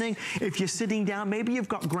 gardening. Yes. If you're sitting down, maybe you've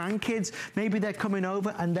got grandkids, maybe they're coming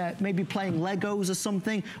over and they're maybe playing Legos or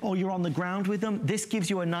something, or you're on the ground with them. This gives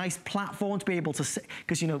you a nice platform to be able to sit,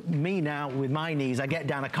 because you know, me now with my knees, I get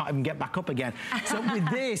down, I can't even get back up again. So with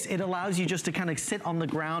this, it allows you just to kind of sit on the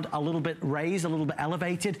ground a little bit raised, a little bit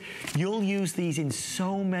elevated. You'll use these in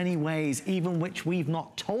so many ways, even which we've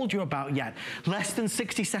not told you about yet. Less than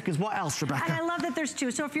 60 seconds. What else, Rebecca? And I love that there's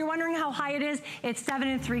 2. So if you're wondering how high it is, it's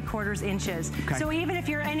 7 3/4 inches. Okay. So even if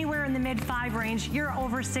you're anywhere in the mid-5 range, you're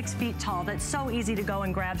over 6 feet tall. That's so easy to go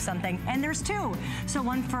and grab something. And there's 2. So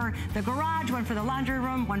one for the garage, one for the laundry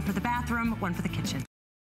room, one for the bathroom, one for the kitchen.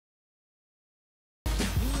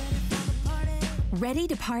 Ready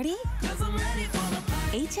to party?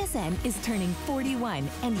 HSN is turning 41,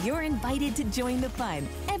 and you're invited to join the fun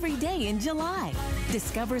every day in July.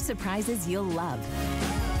 Discover surprises you'll love,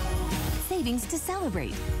 savings to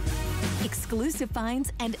celebrate, exclusive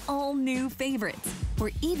finds, and all new favorites.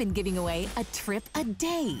 We're even giving away a trip a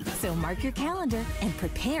day. So mark your calendar and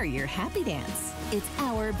prepare your happy dance. It's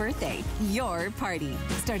our birthday, your party.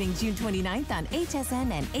 Starting June 29th on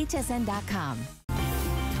HSN and hsn.com.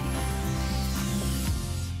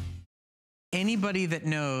 Anybody that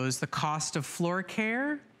knows the cost of floor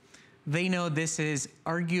care, they know this is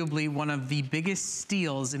arguably one of the biggest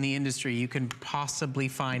steals in the industry you can possibly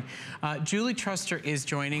find. Julie Truster is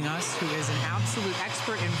joining us, who is an absolute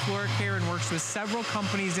expert in floor care and works with several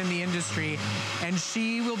companies in the industry. And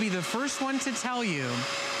she will be the first one to tell you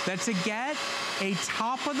that to get a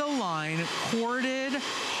top-of-the-line corded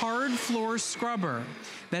hard floor scrubber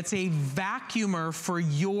that's a vacuumer for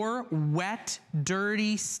your wet,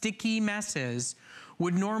 dirty, sticky messes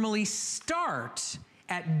would normally start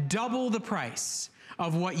at double the price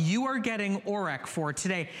of what you are getting Orek for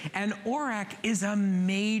today. And Orek is a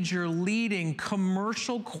major leading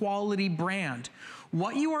commercial quality brand.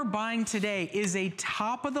 What you are buying today is a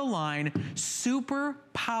top-of-the-line, super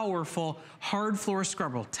powerful hard floor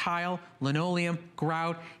scrubber. Tile, linoleum,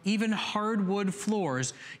 grout, even hardwood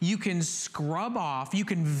floors. You can scrub off, you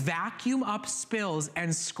can vacuum up spills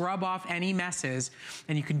and scrub off any messes,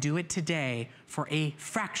 and you can do it today for a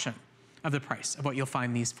fraction of the price of what you'll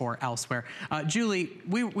find these for elsewhere. Julie,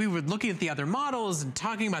 we were looking at the other models and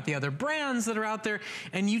talking about the other brands that are out there,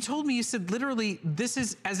 and you told me, you said literally this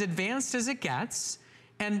is as advanced as it gets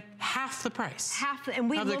and half the price. And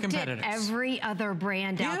we looked at every other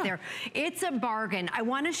brand out there. It's a bargain. I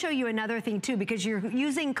want to show you another thing too, because you're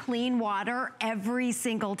using clean water every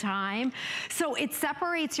single time. So it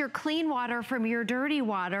separates your clean water from your dirty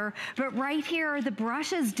water. But right here, the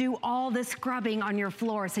brushes do all the scrubbing on your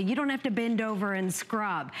floor, so you don't have to bend over and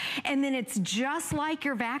scrub. And then it's just like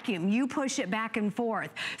your vacuum. You push it back and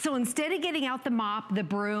forth. So instead of getting out the mop, the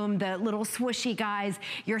broom, the little swooshy guys,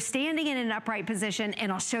 you're standing in an upright position,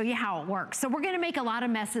 and I'll show you how it works. So we're gonna make a lot of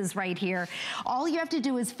messes right here. All you have to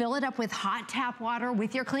do is fill it up with hot tap water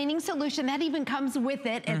with your cleaning solution. That even comes with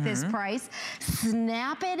it at this price.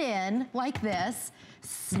 Snap it in like this.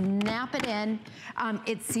 Snap it in.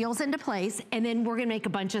 It seals into place, and then we're gonna make a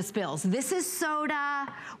bunch of spills. This is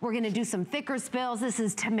soda. We're gonna do some thicker spills. This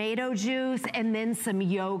is tomato juice, and then some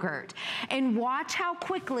yogurt. And watch how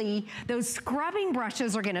quickly those scrubbing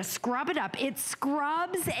brushes are gonna scrub it up. It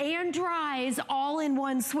scrubs and dries all in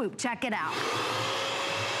one swoop. Check it out.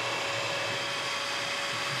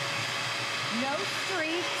 No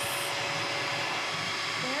streaks.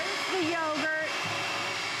 There's the yogurt.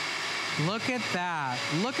 Look at that.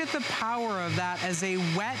 Look at the power of that as a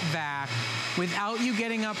wet vac without you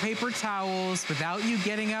getting out paper towels, without you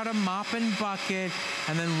getting out a mop and bucket,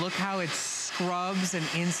 and then look how it scrubs and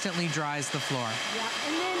instantly dries the floor. Yep.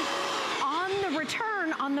 And then on the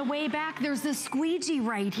return, on the way back, there's this squeegee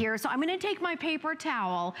right here. So I'm gonna take my paper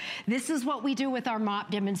towel. This is what we do with our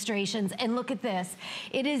mop demonstrations. And look at this.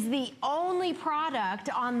 It is the only product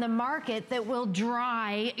on the market that will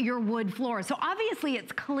dry your wood floor. So obviously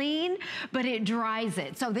it's clean, but it dries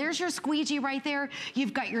it. So there's your squeegee right there.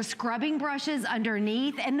 You've got your scrubbing brushes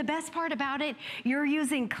underneath. And the best part about it, you're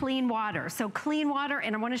using clean water. So clean water,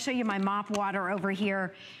 and I wanna show you my mop water over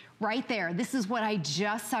here. Right there, this is what I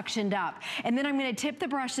just suctioned up. And then I'm gonna tip the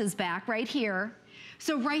brushes back right here.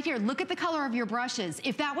 So right here, look at the color of your brushes.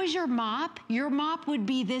 If that was your mop would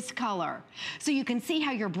be this color. So you can see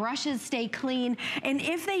how your brushes stay clean. And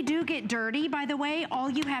if they do get dirty, by the way,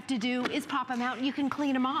 all you have to do is pop them out and you can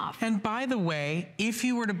clean them off. And by the way, if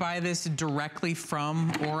you were to buy this directly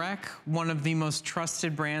from Orek, one of the most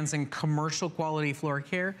trusted brands in commercial quality floor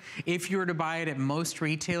care, if you were to buy it at most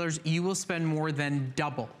retailers, you will spend more than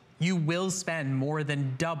double. You will spend more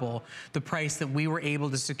than double the price that we were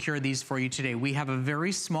able to secure these for you today. We have a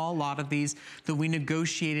very small lot of these that we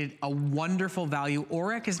negotiated a wonderful value.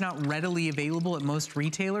 Orek is not readily available at most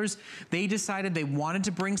retailers. They decided they wanted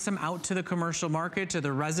to bring some out to the commercial market, to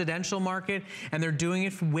the residential market, and they're doing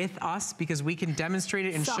it with us because we can demonstrate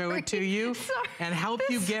it and show it to you and help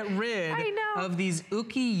you get rid of these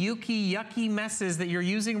ooky, yucky, yucky messes that you're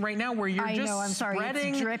using right now where you're just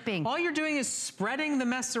spreading. It's dripping. All you're doing is spreading the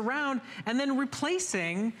mess around and then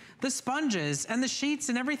replacing the sponges and the sheets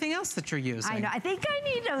and everything else that you're using. I know. I think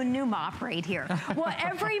I need a new mop right here. Well,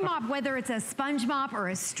 every mop, whether it's a sponge mop or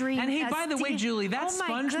a stream. And hey, by the way, Julie, that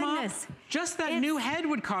sponge mop, just that new head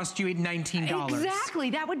would cost you $19. Exactly.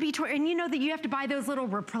 That would be, and you know that you have to buy those little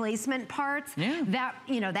replacement parts. Yeah. That,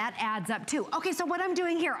 you know, that adds up too. Okay, so what I'm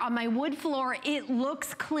doing here on my wood floor, it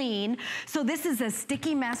looks clean. So this is a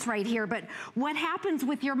sticky mess right here. But what happens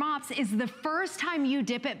with your mops is the first time you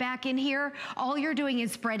dip it back in here, all you're doing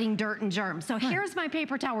is spreading dirt and germs. So here's my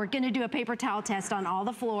paper towel. We're gonna do a paper towel test on all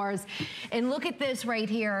the floors. And look at this right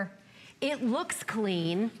here. It looks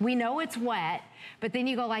clean. We know it's wet. but then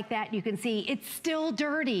you go like that, and you can see it's still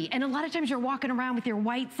dirty. And a lot of times you're walking around with your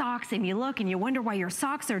white socks and you look and you wonder why your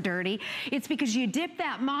socks are dirty. It's because you dip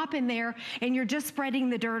that mop in there and you're just spreading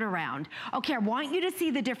the dirt around. Okay, I want you to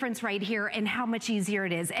see the difference right here and how much easier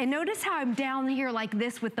it is. And notice how I'm down here like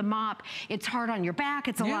this with the mop. It's hard on your back,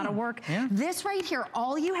 it's a lot of work. This right here,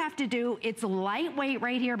 all you have to do, it's lightweight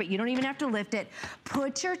right here, but you don't even have to lift it.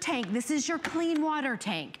 Put your tank, this is your clean water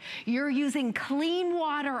tank. You're using clean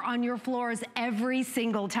water on your floors every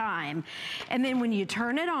single time. And then when you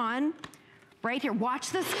turn it on, right here, watch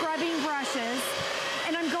the scrubbing brushes.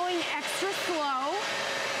 And I'm going extra slow.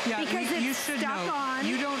 Yeah, because you should know,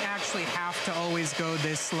 you don't actually have to always go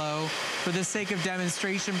this slow for the sake of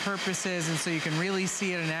demonstration purposes, and so you can really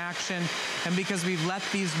see it in action. And because we've let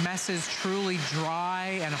these messes truly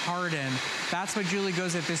dry and harden, that's why Julie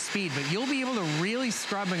goes at this speed. But you'll be able to really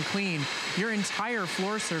scrub and clean your entire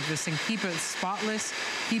floor surface and keep it spotless,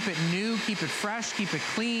 keep it new, keep it fresh, keep it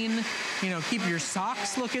clean, you know, keep your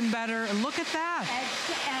socks looking better. And look at that.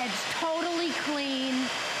 Edge to edge, totally clean,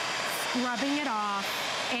 scrubbing it off.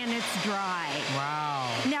 And it's dry. Wow.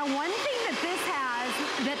 Now, one thing that this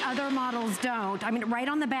has that other models don't, I mean, right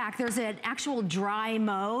on the back, there's an actual dry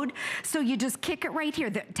mode. So you just kick it right here,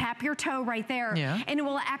 tap your toe right there, and it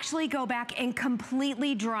will actually go back and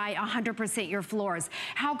completely dry 100% your floors.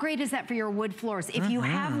 How great is that for your wood floors? If you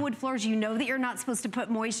have wood floors, you know that you're not supposed to put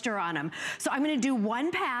moisture on them. So I'm gonna do one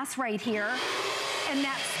pass right here, and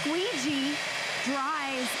that squeegee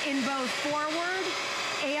dries in both forward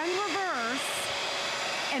and reverse.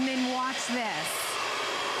 And then watch this.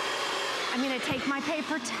 I'm gonna take my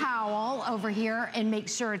paper towel over here and make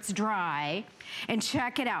sure it's dry. And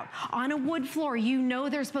check it out. On a wood floor, you know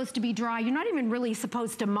they're supposed to be dry. You're not even really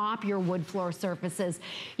supposed to mop your wood floor surfaces.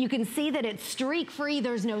 You can see that it's streak-free.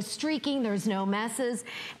 There's no streaking, there's no messes,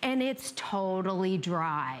 and it's totally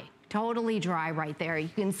dry. Totally dry right there. You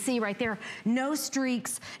can see right there, no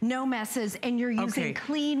streaks, no messes, and you're using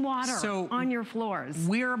clean water on your floors.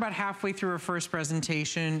 We're about halfway through our first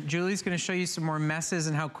presentation. Julie's gonna show you some more messes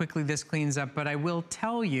and how quickly this cleans up, but I will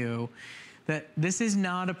tell you that this is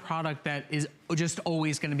not a product that is just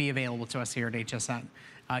always gonna be available to us here at HSN.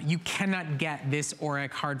 You cannot get this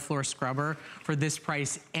Auric hard floor scrubber for this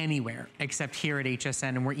price anywhere except here at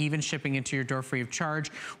HSN, and we're even shipping it to your door free of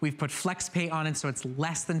charge. We've put FlexPay on it, so it's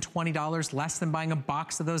less than $20, less than buying a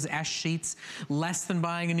box of those S sheets, less than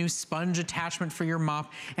buying a new sponge attachment for your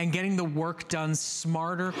mop, and getting the work done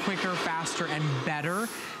smarter, quicker, faster, and better.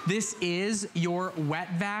 This is your wet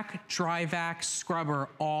vac, dry vac, scrubber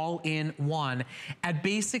all in one at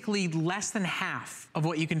basically less than half of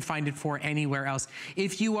what you can find it for anywhere else.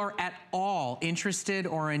 If you are at all interested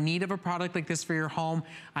or in need of a product like this for your home,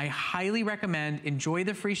 I highly recommend enjoy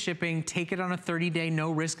the free shipping, take it on a 30-day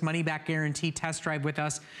no-risk money-back guarantee test drive with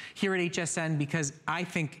us here at HSN, because I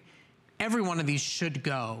think every one of these should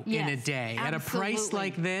go in a day. Absolutely. At a price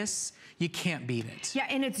like this, you can't beat it. Yeah,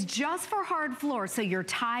 and it's just for hard floors. So your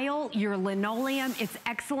tile, your linoleum, it's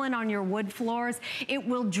excellent on your wood floors. It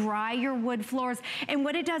will dry your wood floors. And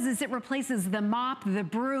what it does is it replaces the mop, the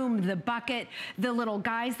broom, the bucket, the little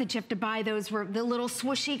guys that you have to buy, those were the little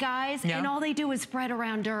swooshy guys, and all they do is spread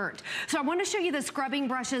around dirt. So I want to show you the scrubbing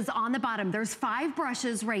brushes on the bottom. There's 5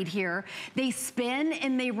 brushes right here. They spin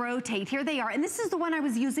and they rotate. Here they are. And this is the one I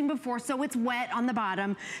was using before, so it's wet on the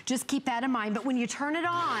bottom. Just keep that in mind. But when you turn it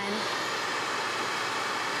on,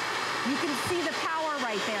 you can see the power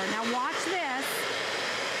right there. Now watch this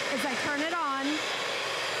as I turn it on.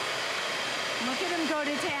 Look at him go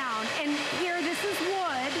to town. And here, this is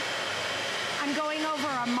wood. I'm going over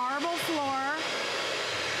a marble floor.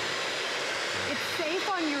 It's safe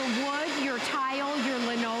on your wood, your tile, your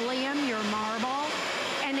linoleum, your marble,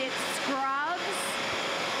 and it scrubs.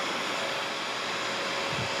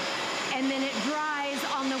 And then it dries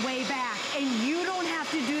on the way back. And you don't have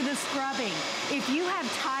to do the scrubbing. If you have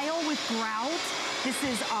tile with grout, this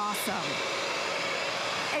is awesome.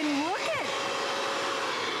 And look at,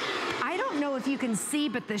 I don't know if you can see,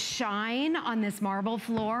 but the shine on this marble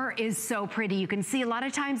floor is so pretty. You can see a lot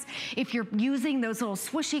of times if you're using those little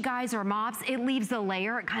swooshy guys or mops, it leaves a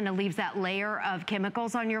layer. It kind of leaves that layer of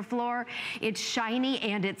chemicals on your floor. It's shiny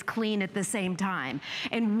and it's clean at the same time.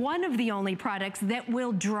 And one of the only products that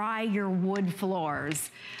will dry your wood floors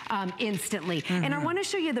instantly. And I want to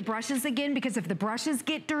show you the brushes again, because if the brushes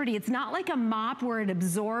get dirty, it's not like a mop where it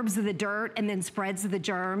absorbs the dirt and then spreads the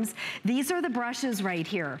germs. These are the brushes right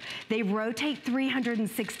here. They rotate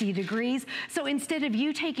 360 degrees. So instead of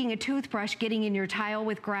you taking a toothbrush, getting in your tile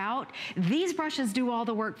with grout, these brushes do all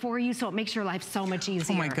the work for you, so it makes your life so much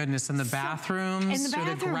easier. Oh my goodness, in the bathrooms,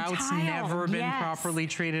 where the grout's never been properly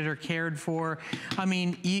treated or cared for. I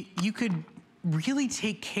mean, you could really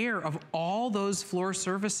take care of all those floor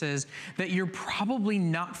surfaces that you're probably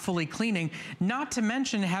not fully cleaning, not to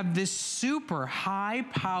mention have this super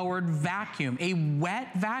high-powered vacuum, a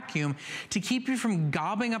wet vacuum, to keep you from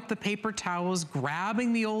gobbing up the paper towels,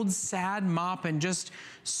 grabbing the old sad mop, and just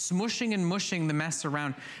smushing and mushing the mess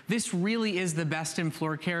around. This really is the best in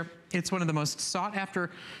floor care. It's one of the most sought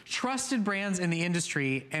after, trusted brands in the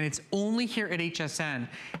industry, and it's only here at HSN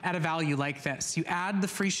at a value like this. You add the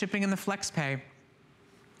free shipping and the flex pay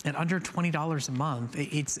at under $20 a month.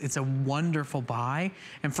 It's a wonderful buy.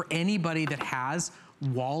 And for anybody that has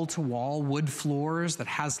wall-to-wall wood floors, that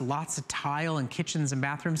has lots of tile in kitchens and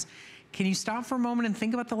bathrooms, can you stop for a moment and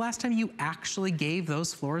think about the last time you actually gave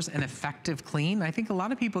those floors an effective clean? I think a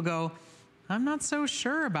lot of people go, I'm not so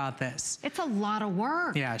sure about this. It's a lot of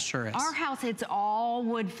work. Yeah, it sure is. Our house, it's all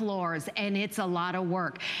wood floors, and it's a lot of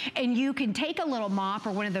work. And you can take a little mop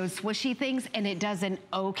or one of those swishy things, and it does an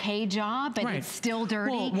okay job, but it's still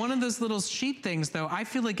dirty. Well, one of those little sheet things, though, I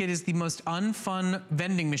feel like it is the most unfun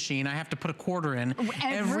vending machine I have to put a quarter in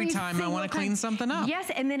every time I want to clean something up.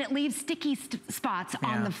 Yes, and then it leaves sticky spots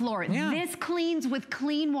on the floor. This cleans with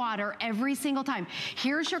clean water every single time.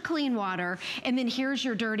 Here's your clean water, and then here's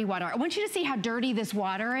your dirty water. I want you to see how dirty this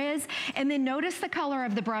water is, and then notice the color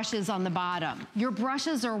of the brushes on the bottom. Your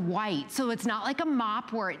brushes are white, so it's not like a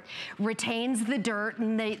mop where it retains the dirt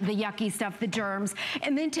and the yucky stuff, the germs.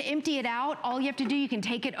 And then to empty it out, all you have to do, you can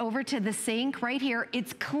take it over to the sink right here.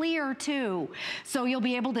 It's clear too, so you'll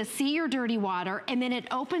be able to see your dirty water, and then it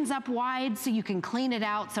opens up wide so you can clean it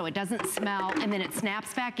out so it doesn't smell, and then it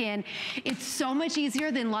snaps back in. It's so much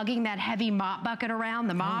easier than lugging that heavy mop bucket around,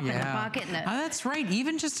 the mop and the bucket. And that's right,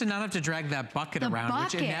 even just to not have to drag that bucket around,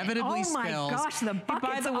 which inevitably spills. Oh my gosh, the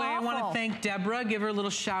bucket's By the way, awful. I want to thank Deborah, give her a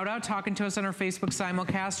little shout out, talking to us on our Facebook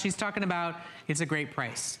simulcast. She's talking about it's a great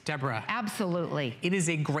price. Deborah. Absolutely. It is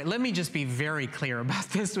a great, let me just be very clear about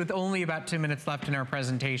this with only about 2 minutes left in our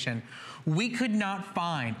presentation. We could not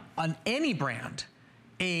find on any brand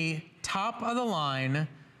a top of the line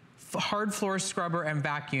hard floor scrubber and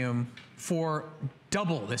vacuum for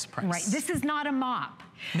double this price. Right, this is not a mop.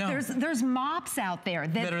 No. There's mops out there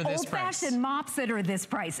that are old-fashioned mops that are this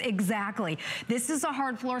price. Exactly. This is a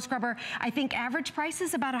hard floor scrubber. I think average price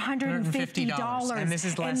is about $150. And this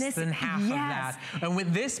is less than half of that. And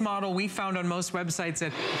with this model, we found on most websites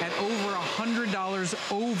at over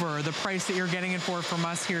 $100 over the price that you're getting it for from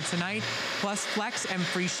us here tonight, plus flex and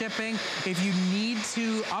free shipping. If you need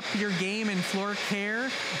to up your game in floor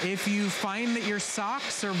care, if you find that your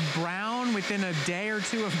socks are brown within a day or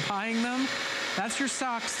two of buying them, that's your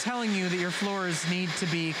socks telling you that your floors need to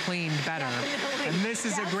be cleaned better. Definitely. And this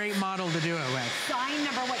is a great model to do it with. Sign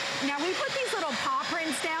number one. Now, we put these little paw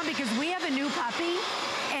prints down because we have a new puppy,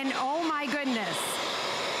 and oh my goodness,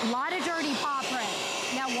 a lot of dirty paw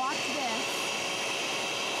prints. Now, watch this.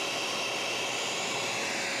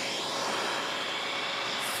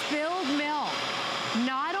 Spilled milk.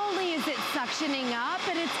 Not only is it suctioning up,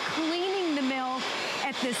 but it's cleaning the milk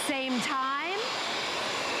at the same time.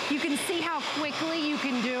 You can see how quickly you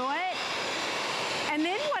can do it. And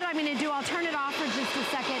then what I'm gonna do, I'll turn it off for just a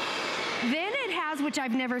second. Then it has, which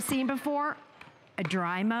I've never seen before, a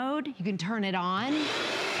dry mode. You can turn it on.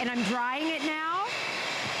 And I'm drying it now.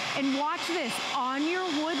 And watch this, on your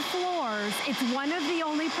wood floors, it's one of the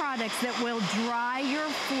only products that will dry your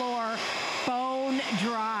floor bone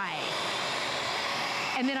dry.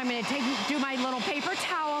 And then I'm gonna do my little paper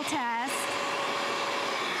towel test.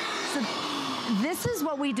 So, this is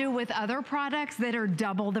what we do with other products that are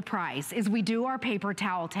double the price, is we do our paper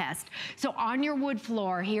towel test. So on your wood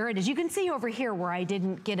floor, here it is. You can see over here where I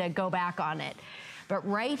didn't get a go back on it. But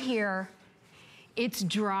right here, it's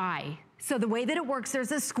dry. So the way that it works,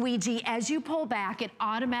 there's a squeegee. As you pull back, it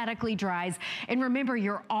automatically dries. And remember,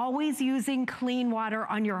 you're always using clean water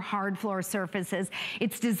on your hard floor surfaces.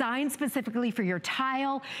 It's designed specifically for your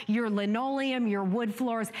tile, your linoleum, your wood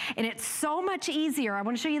floors, and it's so much easier. I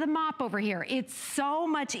want to show you the mop over here. It's so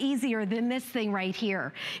much easier than this thing right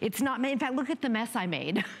here. It's not made, in fact, look at the mess I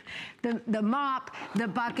made. The mop, the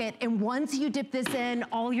bucket, and once you dip this in,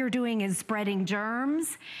 all you're doing is spreading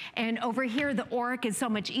germs. And over here, the Auric is so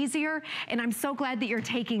much easier. And I'm so glad that you're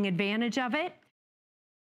taking advantage of it.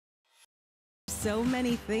 So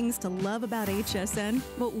many things to love about HSN,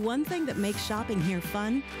 but one thing that makes shopping here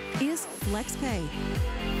fun is FlexPay.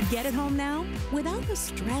 Get it home now without the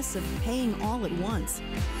stress of paying all at once.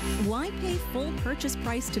 Why pay full purchase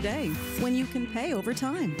price today when you can pay over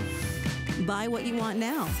time? Buy what you want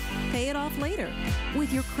now, pay it off later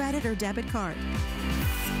with your credit or debit card.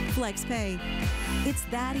 FlexPay. It's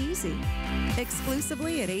that easy.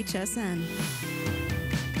 Exclusively at HSN.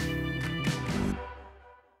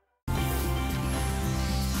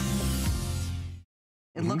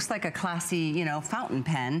 looks like a classy, you know, fountain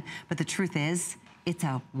pen, but the truth is, it's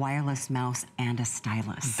a wireless mouse and a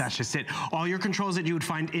stylus. That's just it. All your controls that you would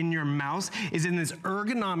find in your mouse is in this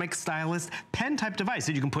ergonomic stylus pen type device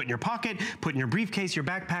that you can put in your pocket, put in your briefcase, your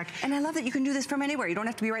backpack. And I love that you can do this from anywhere. You don't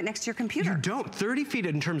have to be right next to your computer. You don't. 30 feet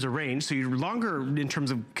in terms of range, so you're longer in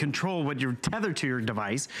terms of control when you're tethered to your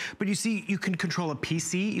device. But you see, you can control a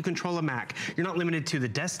PC, you control a Mac. You're not limited to the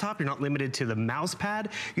desktop, you're not limited to the mouse pad.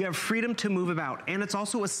 You have freedom to move about. And it's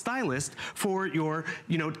also a stylus for your,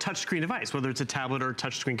 you know, touchscreen device, whether it's a tablet or a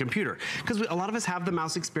touchscreen computer. Because a lot of us have the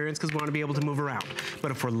mouse experience because we want to be able to move around.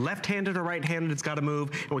 But if we're left-handed or right-handed, it's got to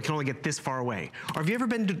move, and we can only get this far away. Or have you ever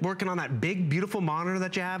been working on that big, beautiful monitor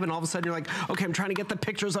that you have, and all of a sudden you're like, okay, I'm trying to get the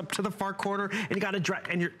pictures up to the far corner, and you got to drag,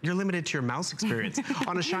 and you're limited to your mouse experience.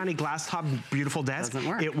 On a shiny glass top, beautiful desk,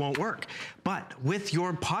 it won't work. But with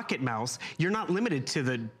your pocket mouse, you're not limited to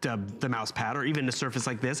the mouse pad or even a surface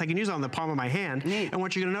like this. I can use it on the palm of my hand, and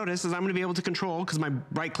what you're going to notice is I'm going to be able to control, because my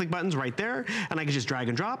right-click button's right there, and I can just drag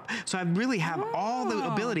and drop. So I really have all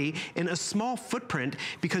the ability in a small footprint,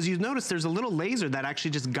 because you notice there's a little laser that actually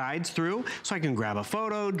just guides through, so I can grab a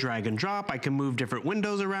photo, drag and drop, I can move different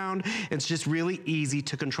windows around. It's just really easy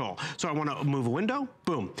to control. So I want to move a window,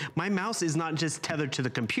 boom. My mouse is not just tethered to the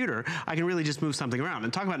computer, I can really just move something around.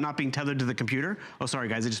 And talk about not being tethered to the computer. Oh, sorry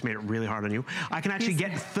guys, I just made it really hard on you. I can actually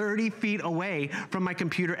get 30 feet away from my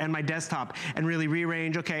computer and my desktop and really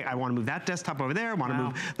rearrange, okay, I want to move that desktop over there, I want to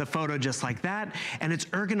move the photo just like that. And it's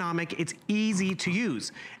ergonomic, it's easy to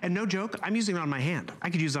use. And no joke, I'm using it on my hand. I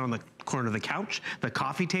could use it on the corner of the couch, the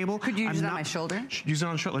coffee table. Could you use it on my shoulder? Use it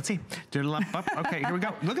on the shoulder, let's see. Do it up. Okay, here we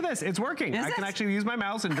go. Look at this, it's working. I can actually use my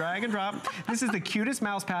mouse and drag and drop. This is the cutest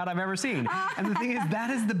mouse pad I've ever seen. And the thing is, that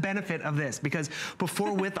is the benefit of this, because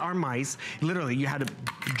before with our mice, literally you had to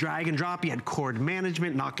drag and drop, you had cord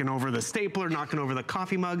management, knocking over the stapler, knocking over the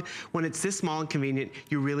coffee mug. When it's this small and convenient,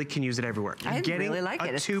 you really can use it everywhere. I really like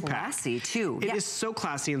it. It's classy too. It is so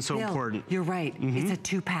classy and so important. You're right. It's a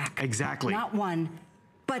 2-pack. Exactly. Not one,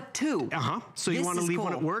 but 2. So you want to leave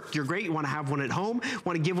one at work, you're great. You want to have one at home, you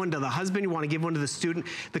want to give one to the husband, you want to give one to the student,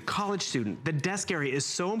 the college student. The desk area is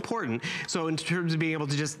so important. So in terms of being able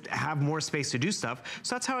to just have more space to do stuff,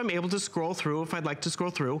 so that's how I'm able to scroll through if I'd like to scroll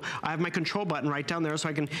through. I have my control button right down there, so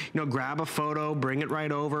I can, you know, grab a photo, bring it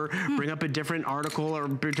right over, bring up a different article or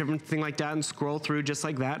a different thing like that and scroll through just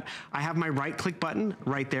like that. I have my right-click button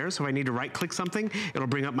right there, so if I need to right-click something, it'll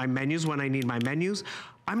bring up my menus when I need my menus.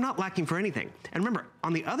 I'm not lacking for anything. And remember,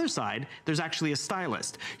 on the other side, there's actually a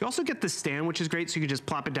stylus. You also get the stand, which is great, so you can just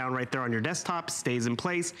plop it down right there on your desktop, stays in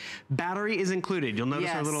place. Battery is included. You'll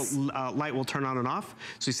notice our little light will turn on and off.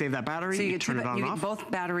 So you save that battery, so you turn it on and off. You get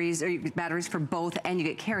both batteries, or you get batteries for both, and you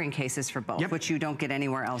get carrying cases for both, which you don't get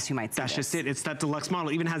anywhere else you might see. That's just it. It's that deluxe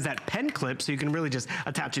model. It even has that pen clip, so you can really just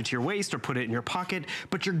attach it to your waist or put it in your pocket,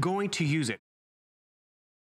 but you're going to use it.